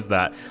can't use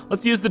that.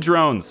 Let's use the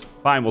drones.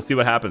 Fine, we'll see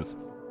what happens.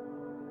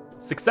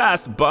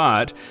 Success,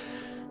 but...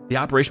 The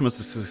operation was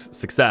a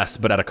success,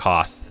 but at a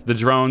cost. The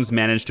drones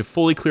managed to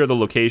fully clear the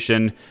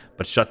location,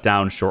 but shut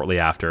down shortly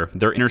after.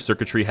 Their inner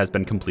circuitry has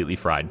been completely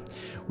fried.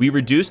 We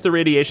reduced the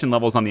radiation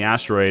levels on the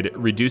asteroid,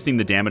 reducing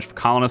the damage for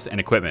colonists and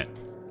equipment.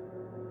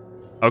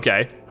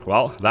 Okay,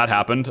 well, that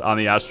happened on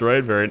the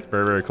asteroid. Very,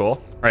 very, very cool.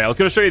 All right, I was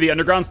going to show you the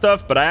underground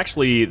stuff, but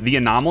the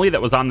anomaly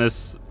that was on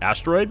this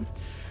asteroid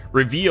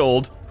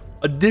revealed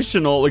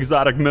additional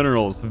exotic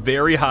minerals.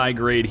 Very high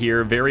grade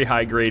here, very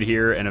high grade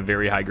here, and a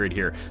very high grade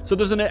here. So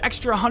there's an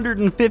extra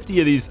 150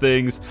 of these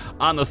things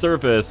on the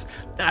surface.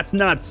 That's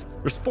nuts.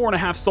 There's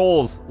 4.5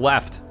 souls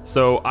left.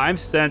 So I've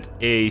sent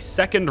a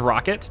second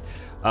rocket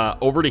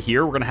over to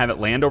here. We're gonna have it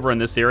land over in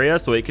this area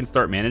so it can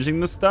start managing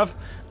this stuff.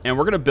 And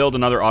we're gonna build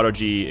another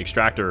Auto-G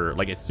extractor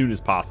like as soon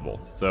as possible.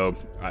 So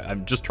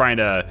I'm just trying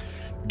to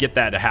get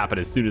that to happen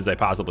as soon as I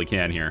possibly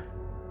can here.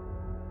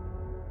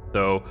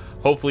 So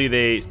hopefully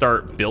they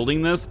start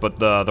building this, but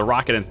the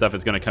rocket and stuff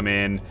is going to come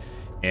in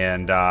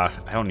And I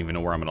don't even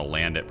know where I'm going to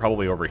land it.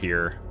 Probably over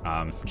here.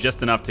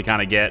 Just enough to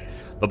kind of get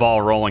the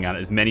ball rolling on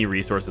as many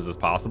resources as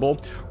possible.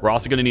 We're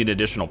also going to need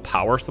additional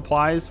power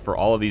supplies for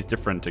all of these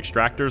different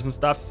extractors and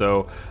stuff.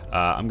 So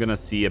I'm going to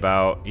see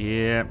about,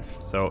 yeah,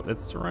 so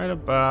it's right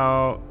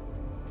about,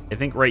 I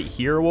think right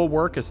here will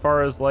work as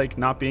far as like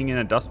not being in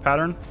a dust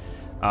pattern.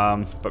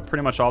 But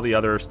pretty much all the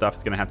other stuff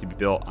is going to have to be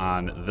built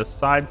on this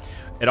side.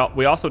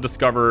 We also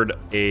discovered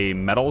a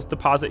metals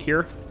deposit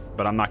here,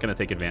 but I'm not going to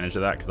take advantage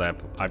of that because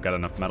I've got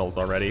enough metals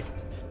already.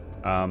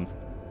 We're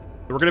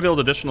going to build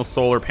additional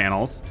solar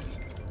panels,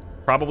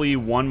 probably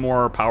one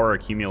more power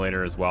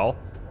accumulator as well.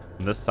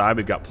 On this side,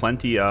 we've got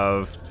plenty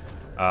of,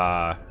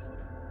 yeah,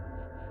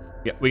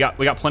 we got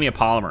plenty of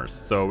polymers,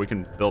 so we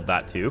can build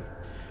that too.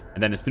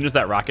 And then as soon as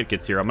that rocket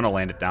gets here, I'm going to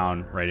land it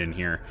down right in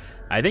here.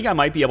 I think I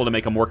might be able to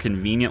make a more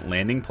convenient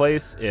landing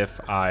place if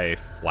I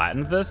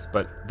flattened this,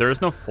 but there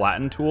is no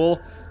flatten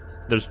tool.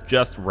 There's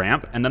just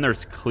ramp, and then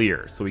there's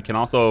clear. So we can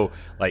also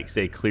like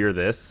say clear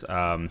this,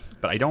 but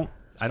I don't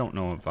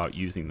know about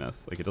using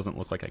this. Like it doesn't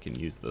look like I can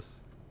use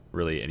this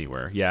really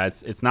anywhere. Yeah,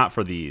 it's not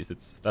for these.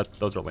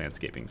 Those are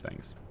landscaping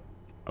things.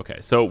 Okay,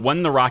 so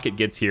when the rocket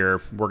gets here,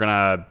 we're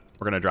gonna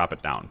drop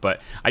it down.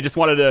 But I just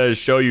wanted to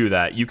show you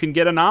that you can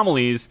get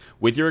anomalies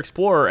with your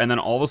Explorer and then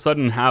all of a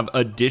sudden have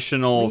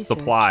additional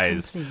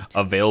supplies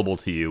available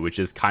to you, which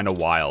is kind of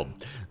wild.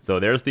 So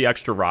there's the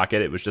extra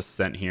rocket. It was just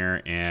sent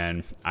here,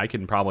 and I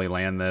can probably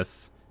land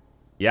this.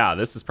 Yeah,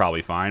 this is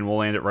probably fine. We'll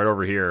land it right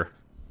over here.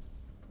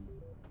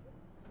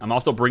 I'm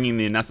also bringing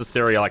the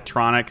necessary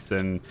electronics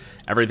and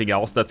everything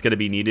else that's going to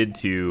be needed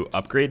to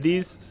upgrade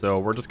these. So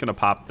we're just going to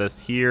pop this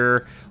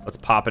here. Let's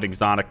pop an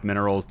exotic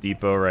minerals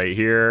depot right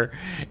here.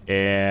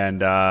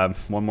 And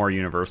one more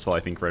universal, I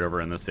think, right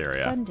over in this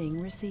area.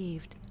 Funding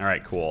received. All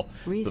right, cool.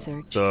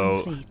 Research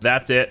so complete.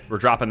 That's it. We're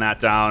dropping that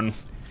down.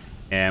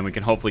 And we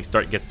can hopefully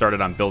get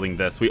started on building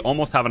this. We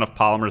almost have enough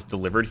polymers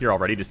delivered here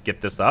already to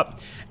get this up.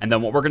 And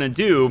then what we're going to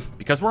do,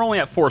 because we're only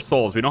at 4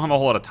 souls, we don't have a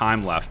whole lot of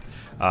time left.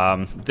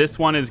 This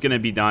one is going to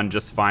be done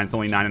just fine. It's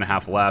only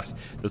 9.5 left.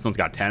 This one's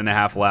got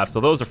 10.5 left.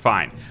 So those are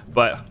fine.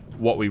 But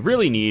what we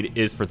really need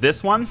is for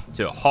this one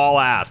to haul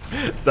ass.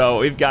 So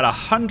we've got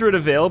 100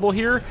 available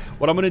here.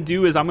 What I'm going to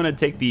do is I'm going to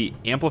take the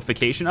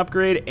amplification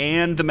upgrade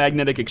and the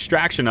magnetic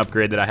extraction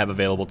upgrade that I have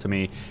available to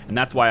me. And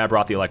that's why I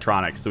brought the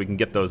electronics, so we can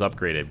get those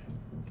upgraded.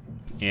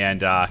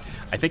 And I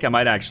think I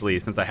might actually,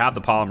 since I have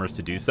the polymers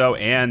to do so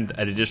and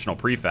an additional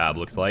prefab,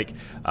 looks like,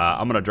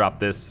 I'm gonna drop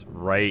this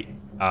right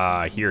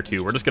here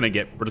too. We're just gonna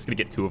get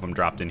 2 of them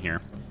dropped in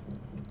here.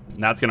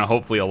 And that's gonna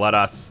hopefully let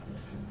us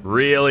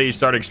really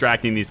start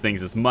extracting these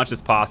things as much as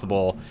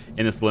possible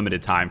in this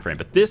limited time frame.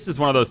 But this is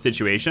one of those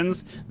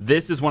situations.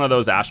 This is one of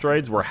those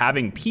asteroids where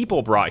having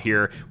people brought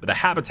here with a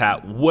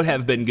habitat would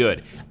have been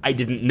good. I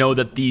didn't know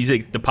that these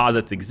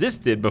deposits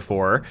existed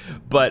before,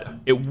 but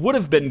it would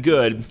have been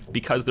good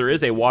because there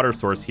is a water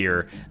source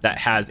here that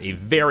has a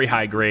very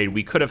high grade.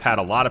 We could have had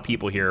a lot of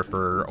people here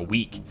for a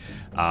week,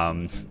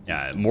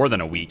 more than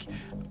a week.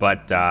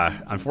 But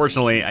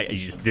unfortunately, I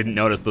just didn't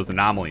notice those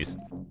anomalies.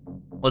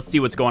 Let's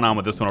see what's going on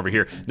with this one over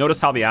here. Notice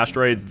how the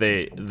asteroids,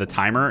 the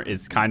timer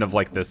is kind of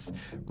like this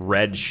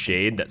red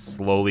shade that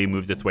slowly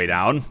moves its way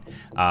down.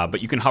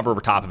 But you can hover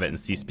over top of it and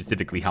see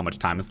specifically how much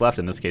time is left.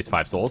 In this case,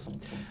 5 souls.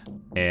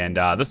 And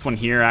this one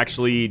here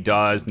actually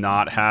does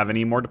not have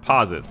any more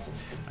deposits.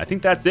 I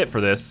think that's it for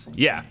this.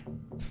 Yeah,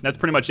 that's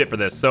pretty much it for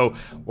this. So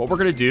what we're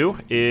gonna do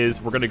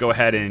is we're gonna go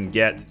ahead and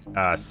get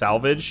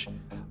salvage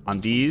on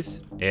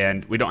these,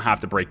 and we don't have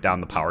to break down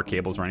the power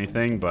cables or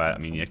anything, but I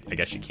mean, I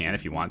guess you can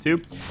if you want to.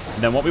 And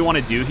then what we want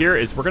to do here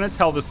is we're going to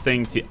tell this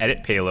thing to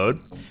edit payload.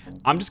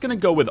 I'm just going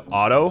to go with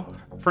auto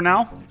for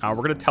now. We're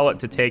going to tell it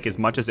to take as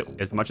much as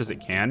it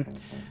can,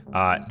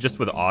 just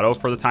with auto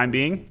for the time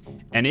being,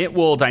 and it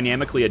will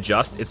dynamically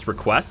adjust its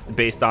requests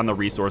based on the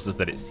resources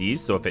that it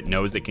sees. So if it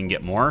knows it can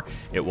get more,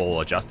 it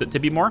will adjust it to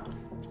be more.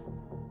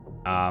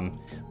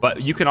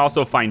 But you can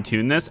also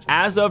fine-tune this.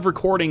 As of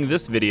recording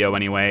this video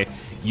anyway,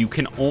 you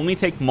can only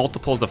take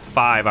multiples of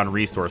 5 on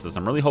resources.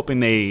 I'm really hoping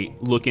they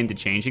look into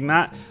changing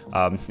that.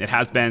 It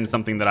has been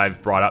something that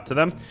I've brought up to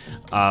them.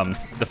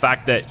 The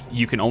fact that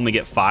you can only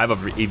get 5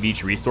 of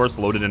each resource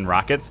loaded in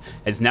rockets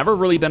has never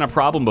really been a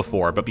problem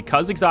before, but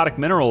because exotic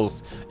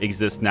minerals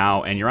exist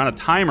now and you're on a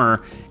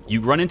timer, you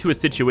run into a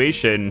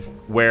situation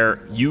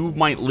where you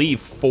might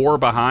leave 4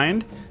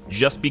 behind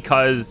just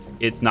because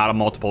it's not a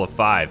multiple of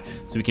 5.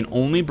 So we can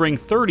only bring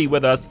 30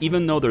 with us,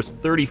 even though there's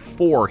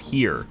 34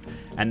 here.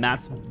 And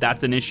that's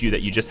an issue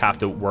that you just have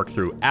to work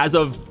through. As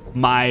of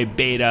my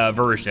beta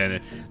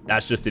version,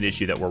 that's just an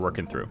issue that we're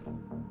working through.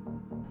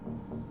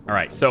 All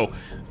right, so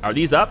are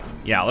these up?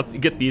 Yeah, let's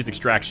get these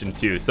extraction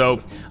too. So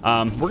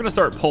we're gonna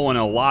start pulling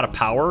a lot of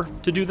power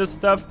to do this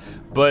stuff,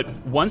 but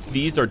once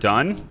these are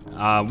done,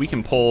 we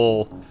can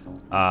pull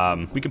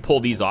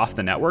these off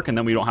the network, and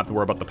then we don't have to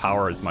worry about the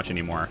power as much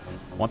anymore.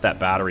 I want that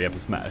battery up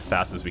as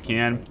fast as we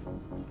can.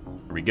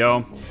 There we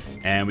go.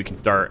 And we can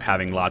start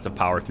having lots of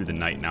power through the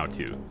night now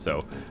too.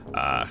 So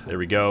there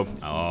we go.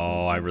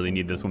 Oh, I really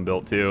need this one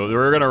built too.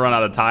 We're gonna run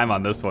out of time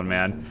on this one,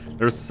 man.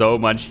 There's so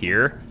much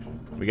here.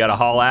 We gotta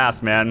haul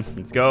ass, man.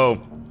 Let's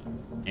go.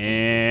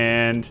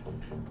 And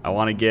I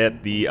want to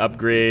get the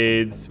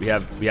upgrades. We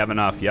have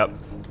enough. Yep.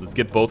 Let's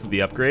get both of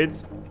the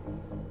upgrades.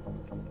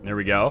 There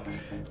we go.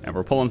 And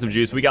we're pulling some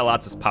juice. We got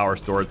lots of power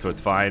stored, so it's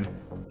fine.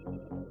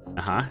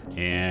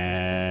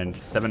 And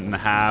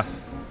 7.5.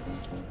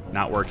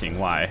 Not working.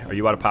 Why? Are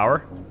you out of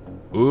power?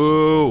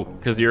 Ooh,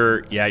 because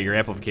your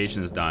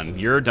amplification is done.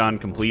 You're done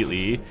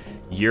completely.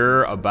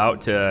 You're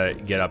about to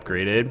get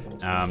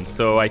upgraded.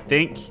 So I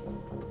think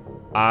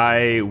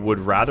I would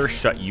rather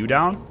shut you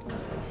down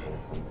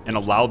and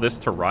allow this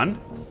to run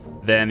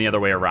than the other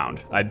way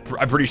around. I'm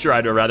pretty sure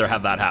I'd rather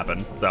have that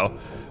happen. So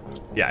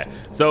yeah,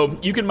 so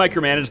you can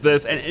micromanage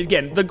this. And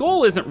again, the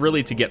goal isn't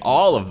really to get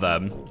all of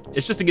them.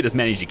 It's just to get as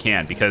many as you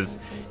can because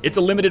it's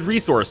a limited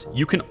resource.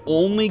 You can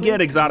only get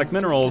exotic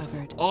minerals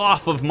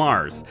off of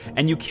Mars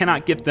and you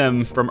cannot get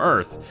them from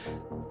Earth.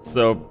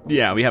 So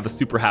yeah, we have a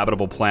super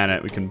habitable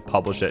planet. We can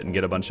publish it and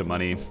get a bunch of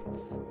money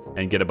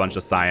and get a bunch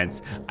of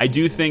science. I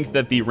do think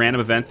that the random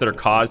events that are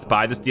caused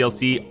by this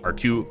DLC are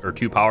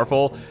too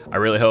powerful. I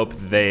really hope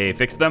they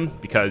fix them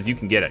because you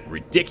can get a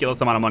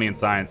ridiculous amount of money in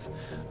science.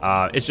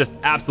 It's just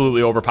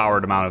absolutely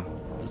overpowered amount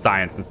of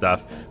science and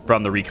stuff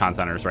from the recon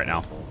centers right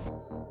now.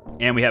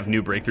 And we have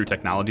new breakthrough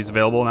technologies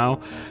available now.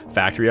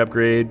 Factory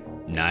upgrade,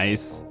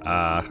 nice.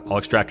 All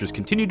extractors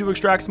continue to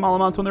extract small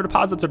amounts when their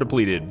deposits are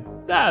depleted.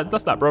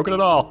 That's not broken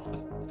at all.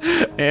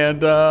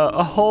 And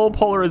a hull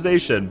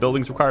polarization.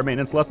 Buildings require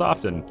maintenance less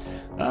often.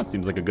 That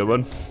seems like a good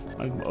one.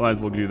 I might as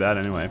well do that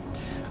anyway.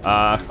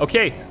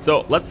 Okay,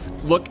 so let's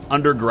look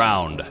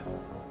underground.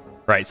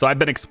 Right, so I've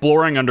been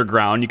exploring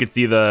underground. You can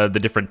see the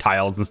different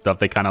tiles and stuff.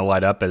 They kind of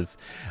light up as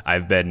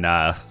I've been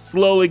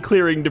slowly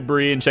clearing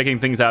debris and checking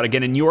things out.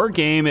 Again, in your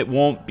game, it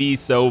won't be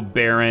so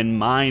barren.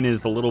 Mine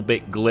is a little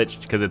bit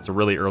glitched because it's a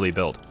really early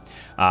build.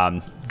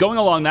 Going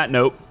along that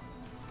note,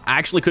 I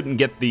actually couldn't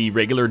get the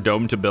regular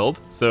dome to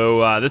build.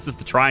 So this is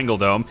the triangle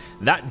dome.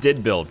 That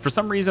did build. For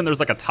some reason, there's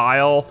like a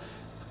tile.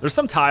 There's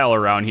some tile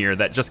around here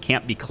that just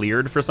can't be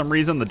cleared for some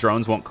reason. The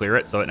drones won't clear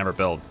it, so it never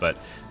builds. But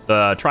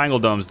the triangle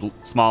dome's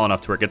small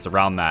enough to where it gets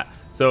around that.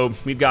 So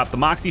we've got the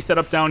Moxie set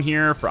up down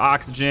here for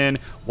oxygen.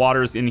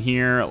 Water's in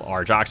here,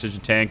 large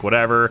oxygen tank,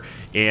 whatever.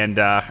 And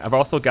I've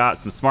also got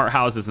some smart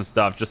houses and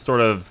stuff just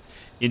sort of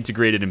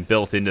integrated and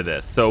built into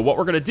this. So what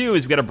we're gonna do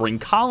is we gotta bring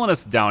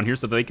colonists down here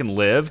so that they can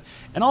live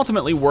and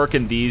ultimately work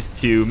in these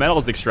two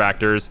metals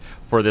extractors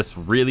for this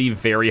really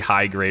very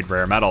high grade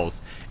rare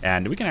metals.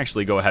 And we can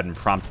actually go ahead and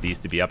prompt these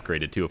to be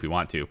upgraded too if we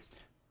want to.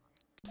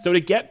 So to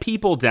get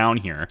people down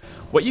here,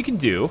 what you can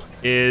do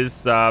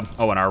is, oh,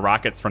 and our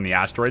rockets from the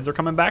asteroids are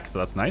coming back, so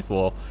that's nice.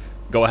 We'll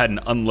go ahead and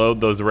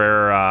unload those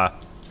rare,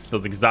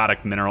 those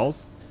exotic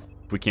minerals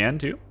if we can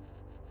too.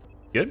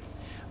 Good.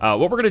 What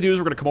we're going to do is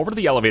we're going to come over to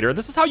the elevator.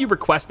 This is how you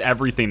request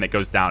everything that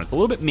goes down. It's a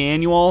little bit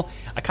manual.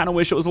 I kind of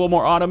wish it was a little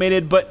more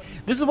automated, but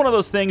this is one of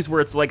those things where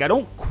it's like, I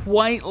don't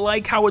quite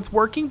like how it's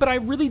working, but I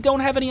really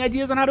don't have any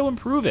ideas on how to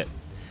improve it.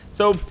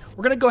 So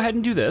we're going to go ahead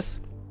and do this.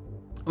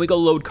 We go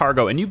load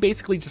cargo, and you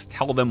basically just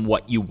tell them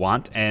what you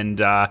want, and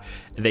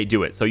they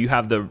do it. So you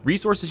have the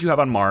resources you have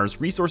on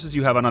Mars, resources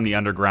you have on the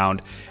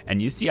underground,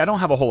 and you see I don't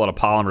have a whole lot of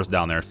polymers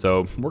down there,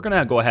 so we're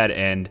gonna go ahead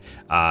and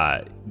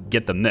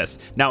get them this.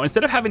 Now,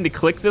 instead of having to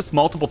click this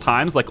multiple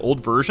times like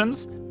old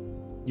versions,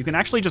 you can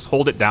actually just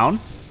hold it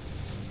down,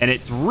 and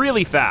it's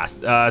really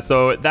fast.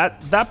 So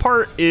that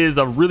part is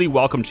a really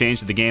welcome change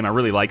to the game. I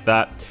really like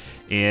that.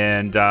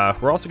 And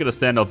we're also going to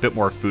send a bit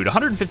more food.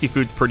 150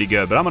 food's pretty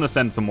good, but I'm going to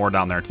send some more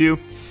down there too.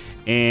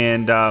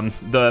 And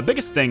the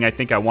biggest thing I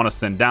think I want to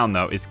send down,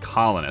 though, is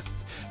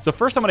colonists. So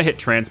first I'm going to hit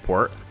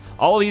transport.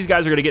 All of these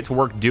guys are going to get to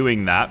work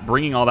doing that,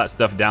 bringing all that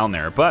stuff down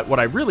there. But what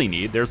I really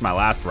need, there's my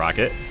last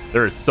rocket.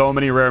 There are so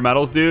many rare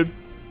metals, dude.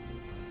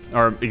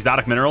 Or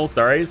exotic minerals,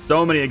 sorry.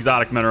 So many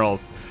exotic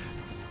minerals.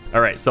 All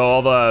right, so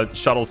all the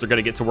shuttles are going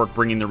to get to work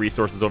bringing the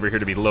resources over here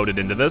to be loaded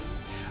into this.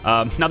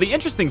 Now, the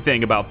interesting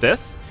thing about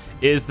this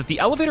is that the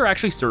elevator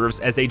actually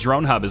serves as a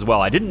drone hub as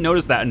well. I didn't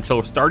notice that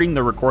until starting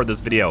to record this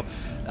video.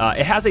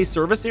 It has a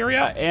service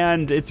area,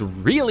 and it's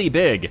really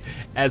big,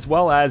 as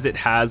well as it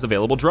has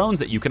available drones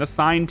that you can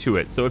assign to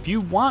it. So if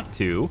you want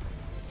to,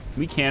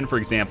 we can, for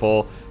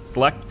example,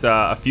 select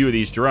a few of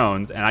these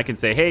drones, and I can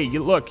say, hey,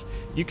 look,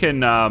 you can,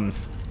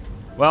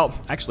 well,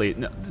 actually,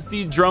 no,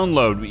 see, drone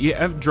load. You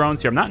have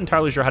drones here. I'm not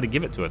entirely sure how to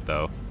give it to it,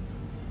 though,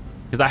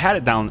 because I had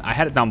it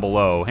down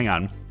below. Hang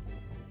on.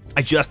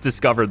 I just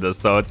discovered this,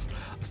 so it's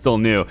still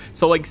new.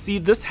 So like, see,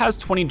 this has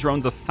 20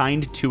 drones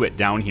assigned to it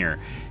down here,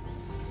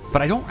 but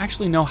I don't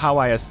actually know how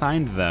I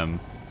assigned them.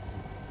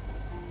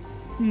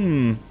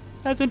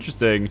 That's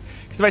interesting.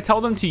 Because if I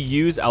tell them to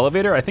use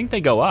elevator, I think they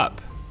go up.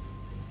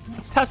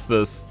 Let's test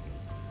this.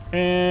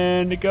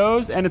 And it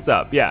goes, and it's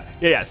up.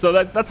 Yeah. So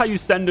that's how you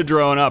send a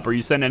drone up, or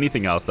you send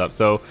anything else up.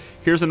 So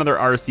here's another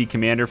RC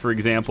commander, for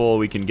example.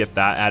 We can get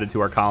that added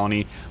to our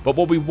colony. But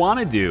what we want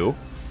to do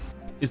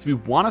is we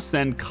want to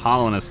send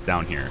colonists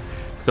down here.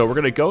 So we're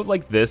going to go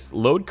like this,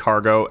 load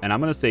cargo, and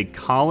I'm going to say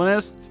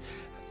colonists.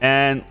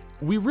 And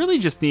we really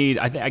just need,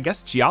 I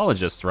guess,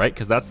 geologists, right?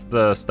 Because that's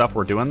the stuff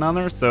we're doing down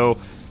there. So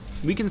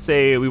we can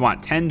say we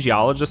want 10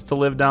 geologists to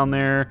live down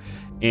there.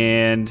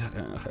 And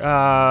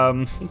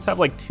let's have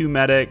like 2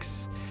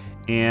 medics.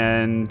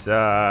 And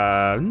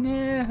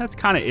that's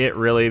kind of it,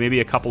 really.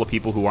 Maybe a couple of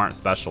people who aren't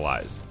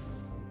specialized.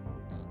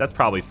 That's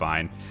probably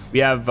fine. We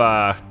have,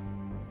 I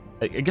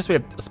guess we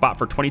have a spot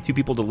for 22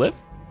 people to live.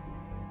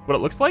 What it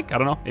looks like, I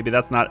don't know. Maybe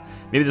that's not,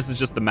 maybe this is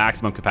just the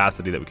maximum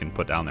capacity that we can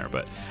put down there.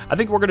 But I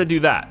think we're going to do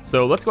that.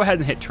 So let's go ahead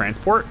and hit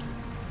transport.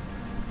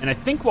 And I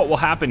think what will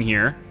happen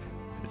here,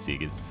 let's see,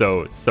 it's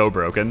so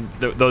broken.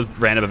 Those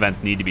random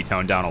events need to be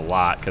toned down a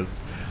lot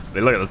because, I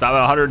mean, look at this, I'm at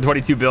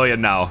 122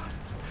 billion now.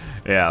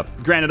 Yeah,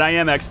 granted, I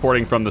am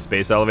exporting from the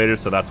space elevator,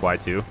 so that's why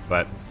too.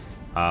 But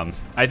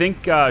I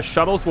think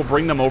shuttles will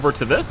bring them over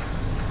to this,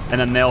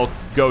 and then they'll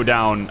go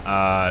down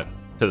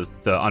to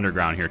the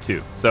underground here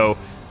too. So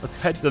let's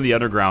head to the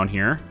underground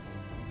here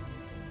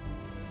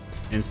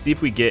and see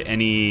if we get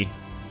any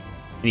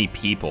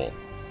people.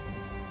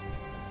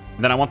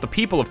 And then I want the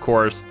people, of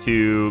course,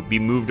 to be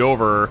moved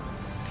over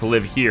to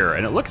live here.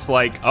 And it looks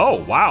like, oh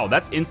wow,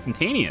 that's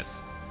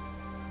instantaneous.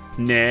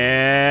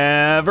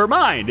 Never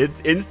mind, it's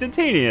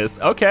instantaneous.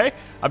 Okay,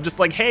 I'm just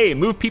like, hey,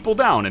 move people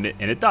down, and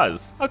it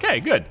does. Okay,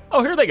 good.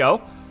 Oh, here they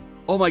go.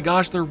 Oh my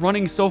gosh, they're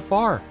running so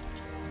far.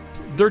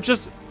 They're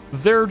just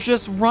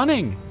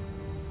running.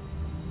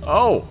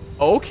 Oh,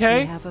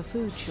 okay. We have a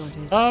food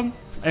shortage.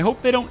 I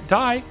hope they don't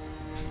die.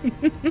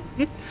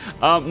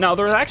 Now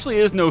there actually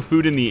is no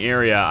food in the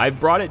area. I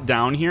brought it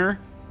down here,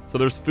 so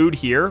there's food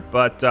here,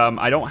 but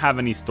I don't have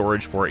any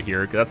storage for it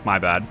here. That's my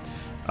bad.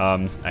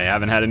 I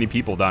haven't had any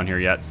people down here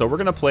yet, so we're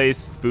gonna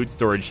place food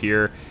storage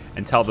here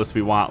and tell this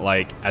we want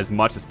like as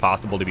much as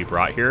possible to be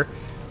brought here,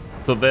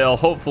 so they'll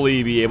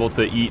hopefully be able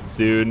to eat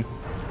soon.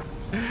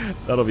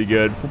 That'll be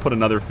good. We'll put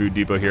another food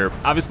depot here.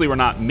 Obviously, we're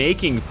not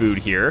making food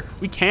here.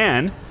 We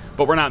can,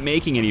 but we're not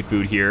making any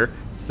food here,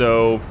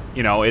 so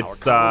you know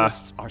it's our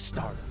are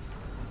starving.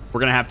 We're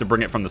gonna have to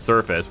bring it from the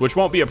surface, which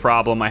won't be a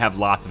problem. I have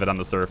lots of it on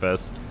the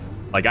surface.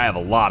 Like I have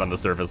a lot on the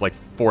surface, like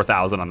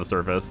 4,000 on the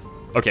surface.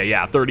 Okay,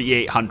 yeah,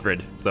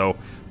 3,800. So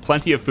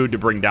plenty of food to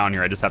bring down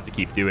here. I just have to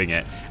keep doing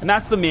it. And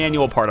that's the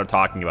manual part I'm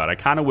talking about. I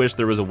kind of wish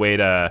there was a way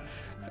to,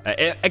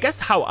 I guess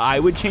how I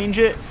would change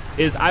it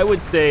is I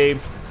would say,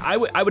 I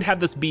would have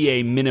this be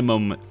a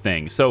minimum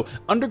thing. So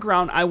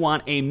underground, I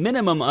want a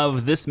minimum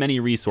of this many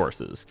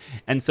resources.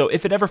 And so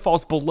if it ever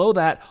falls below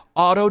that,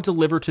 auto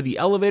deliver to the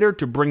elevator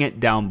to bring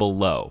it down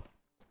below.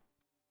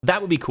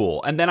 That would be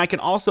cool. And then I can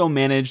also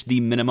manage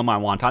the minimum I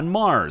want on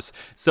Mars.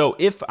 So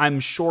if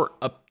I'm short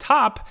up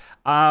top,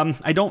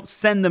 I don't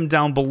send them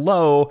down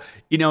below,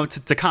 you know,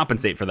 to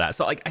compensate for that.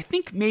 So like, I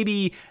think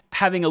maybe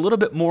having a little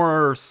bit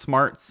more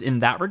smarts in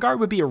that regard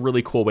would be a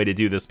really cool way to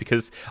do this,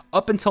 because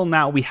up until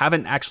now, we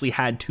haven't actually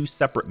had 2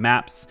 separate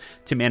maps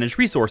to manage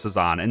resources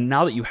on. And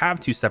now that you have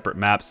 2 separate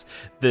maps,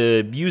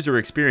 the user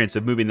experience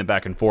of moving them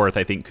back and forth,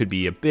 I think could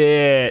be a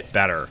bit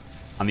better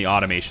on the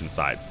automation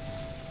side.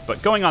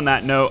 But going on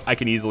that note, I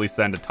can easily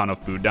send a ton of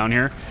food down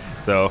here,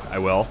 so I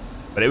will.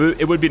 But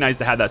it would be nice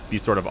to have that be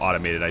sort of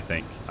automated, I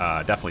think.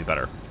 Definitely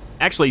better.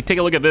 Actually, take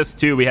a look at this,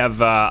 too. We have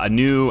a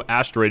new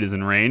asteroid is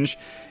in range,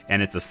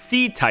 and it's a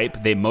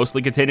C-type. They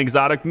mostly contain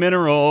exotic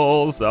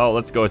minerals. Oh,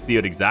 let's go see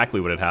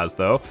exactly what it has,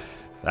 though.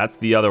 That's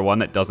the other one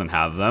that doesn't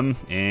have them.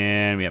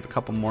 And we have a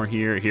couple more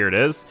here. Here it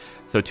is.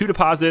 So 2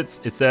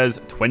 deposits. It says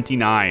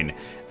 29.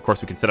 Of course,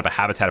 we can set up a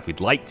habitat if we'd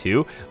like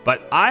to,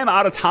 but I'm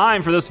out of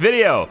time for this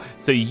video,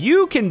 so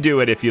you can do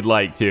it if you'd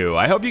like to.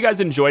 I hope you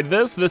guys enjoyed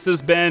this. This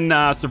has been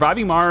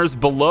Surviving Mars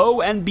Below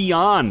and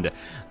Beyond.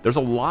 There's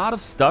a lot of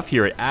stuff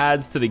here. It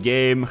adds to the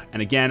game,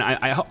 and again,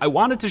 I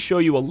wanted to show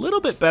you a little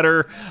bit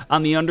better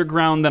on the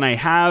underground than I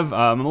have.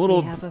 I'm a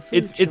little.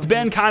 It's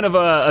been kind of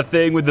a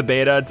thing with the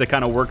beta to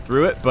kind of work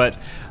through it, but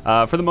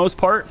for the most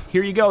part,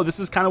 here you go. This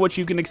is kind of what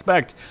you can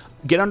expect.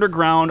 Get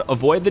underground,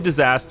 avoid the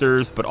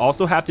disasters, but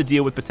also have to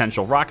deal with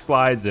potential rock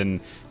slides and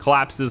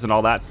collapses and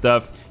all that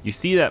stuff. You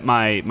see that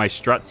my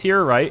struts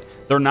here, right?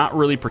 They're not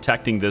really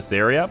protecting this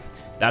area.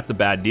 That's a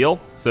bad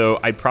deal. So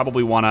I'd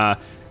probably want to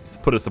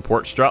put a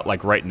support strut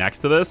like right next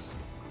to this.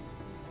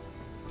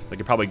 So I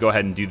could probably go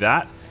ahead and do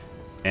that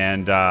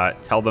and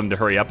tell them to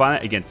hurry up on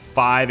it against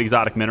 5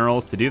 exotic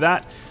minerals to do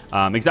that.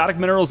 Exotic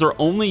minerals are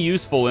only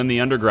useful in the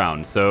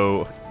underground,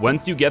 so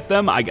once you get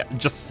them,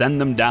 just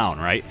send them down,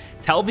 right?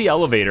 Tell the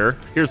elevator,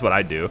 here's what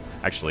I do,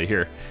 actually,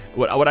 here.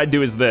 What I'd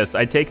do is this,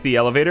 I'd take the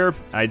elevator,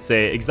 I'd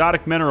say,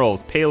 exotic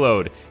minerals,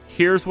 payload,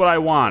 here's what I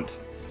want.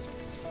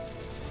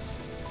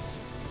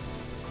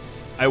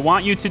 I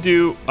want you to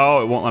do,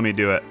 oh, it won't let me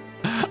do it.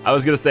 I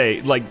was gonna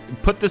say,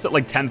 like, put this at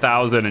like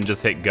 10,000 and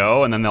just hit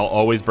go, and then they'll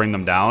always bring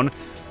them down.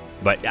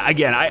 But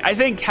again, I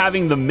think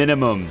having the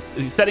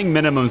minimums, setting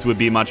minimums would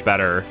be much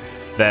better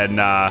than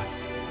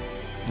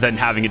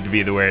having it to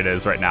be the way it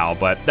is right now.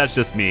 But that's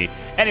just me.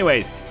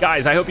 Anyways,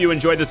 guys, I hope you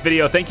enjoyed this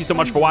video. Thank you so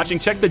much for watching.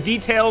 Check the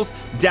details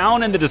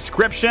down in the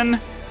description.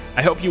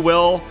 I hope you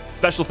will.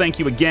 Special thank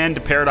you again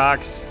to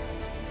Paradox.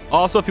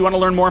 Also, if you want to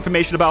learn more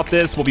information about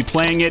this, we'll be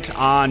playing it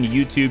on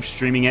YouTube,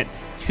 streaming it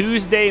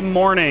Tuesday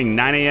morning,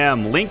 9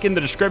 a.m. Link in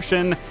the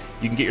description.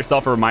 You can get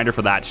yourself a reminder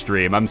for that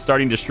stream. I'm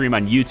starting to stream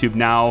on YouTube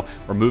now.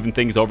 We're moving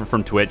things over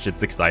from Twitch.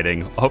 It's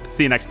exciting. I hope to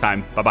see you next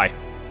time.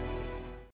 Bye-bye.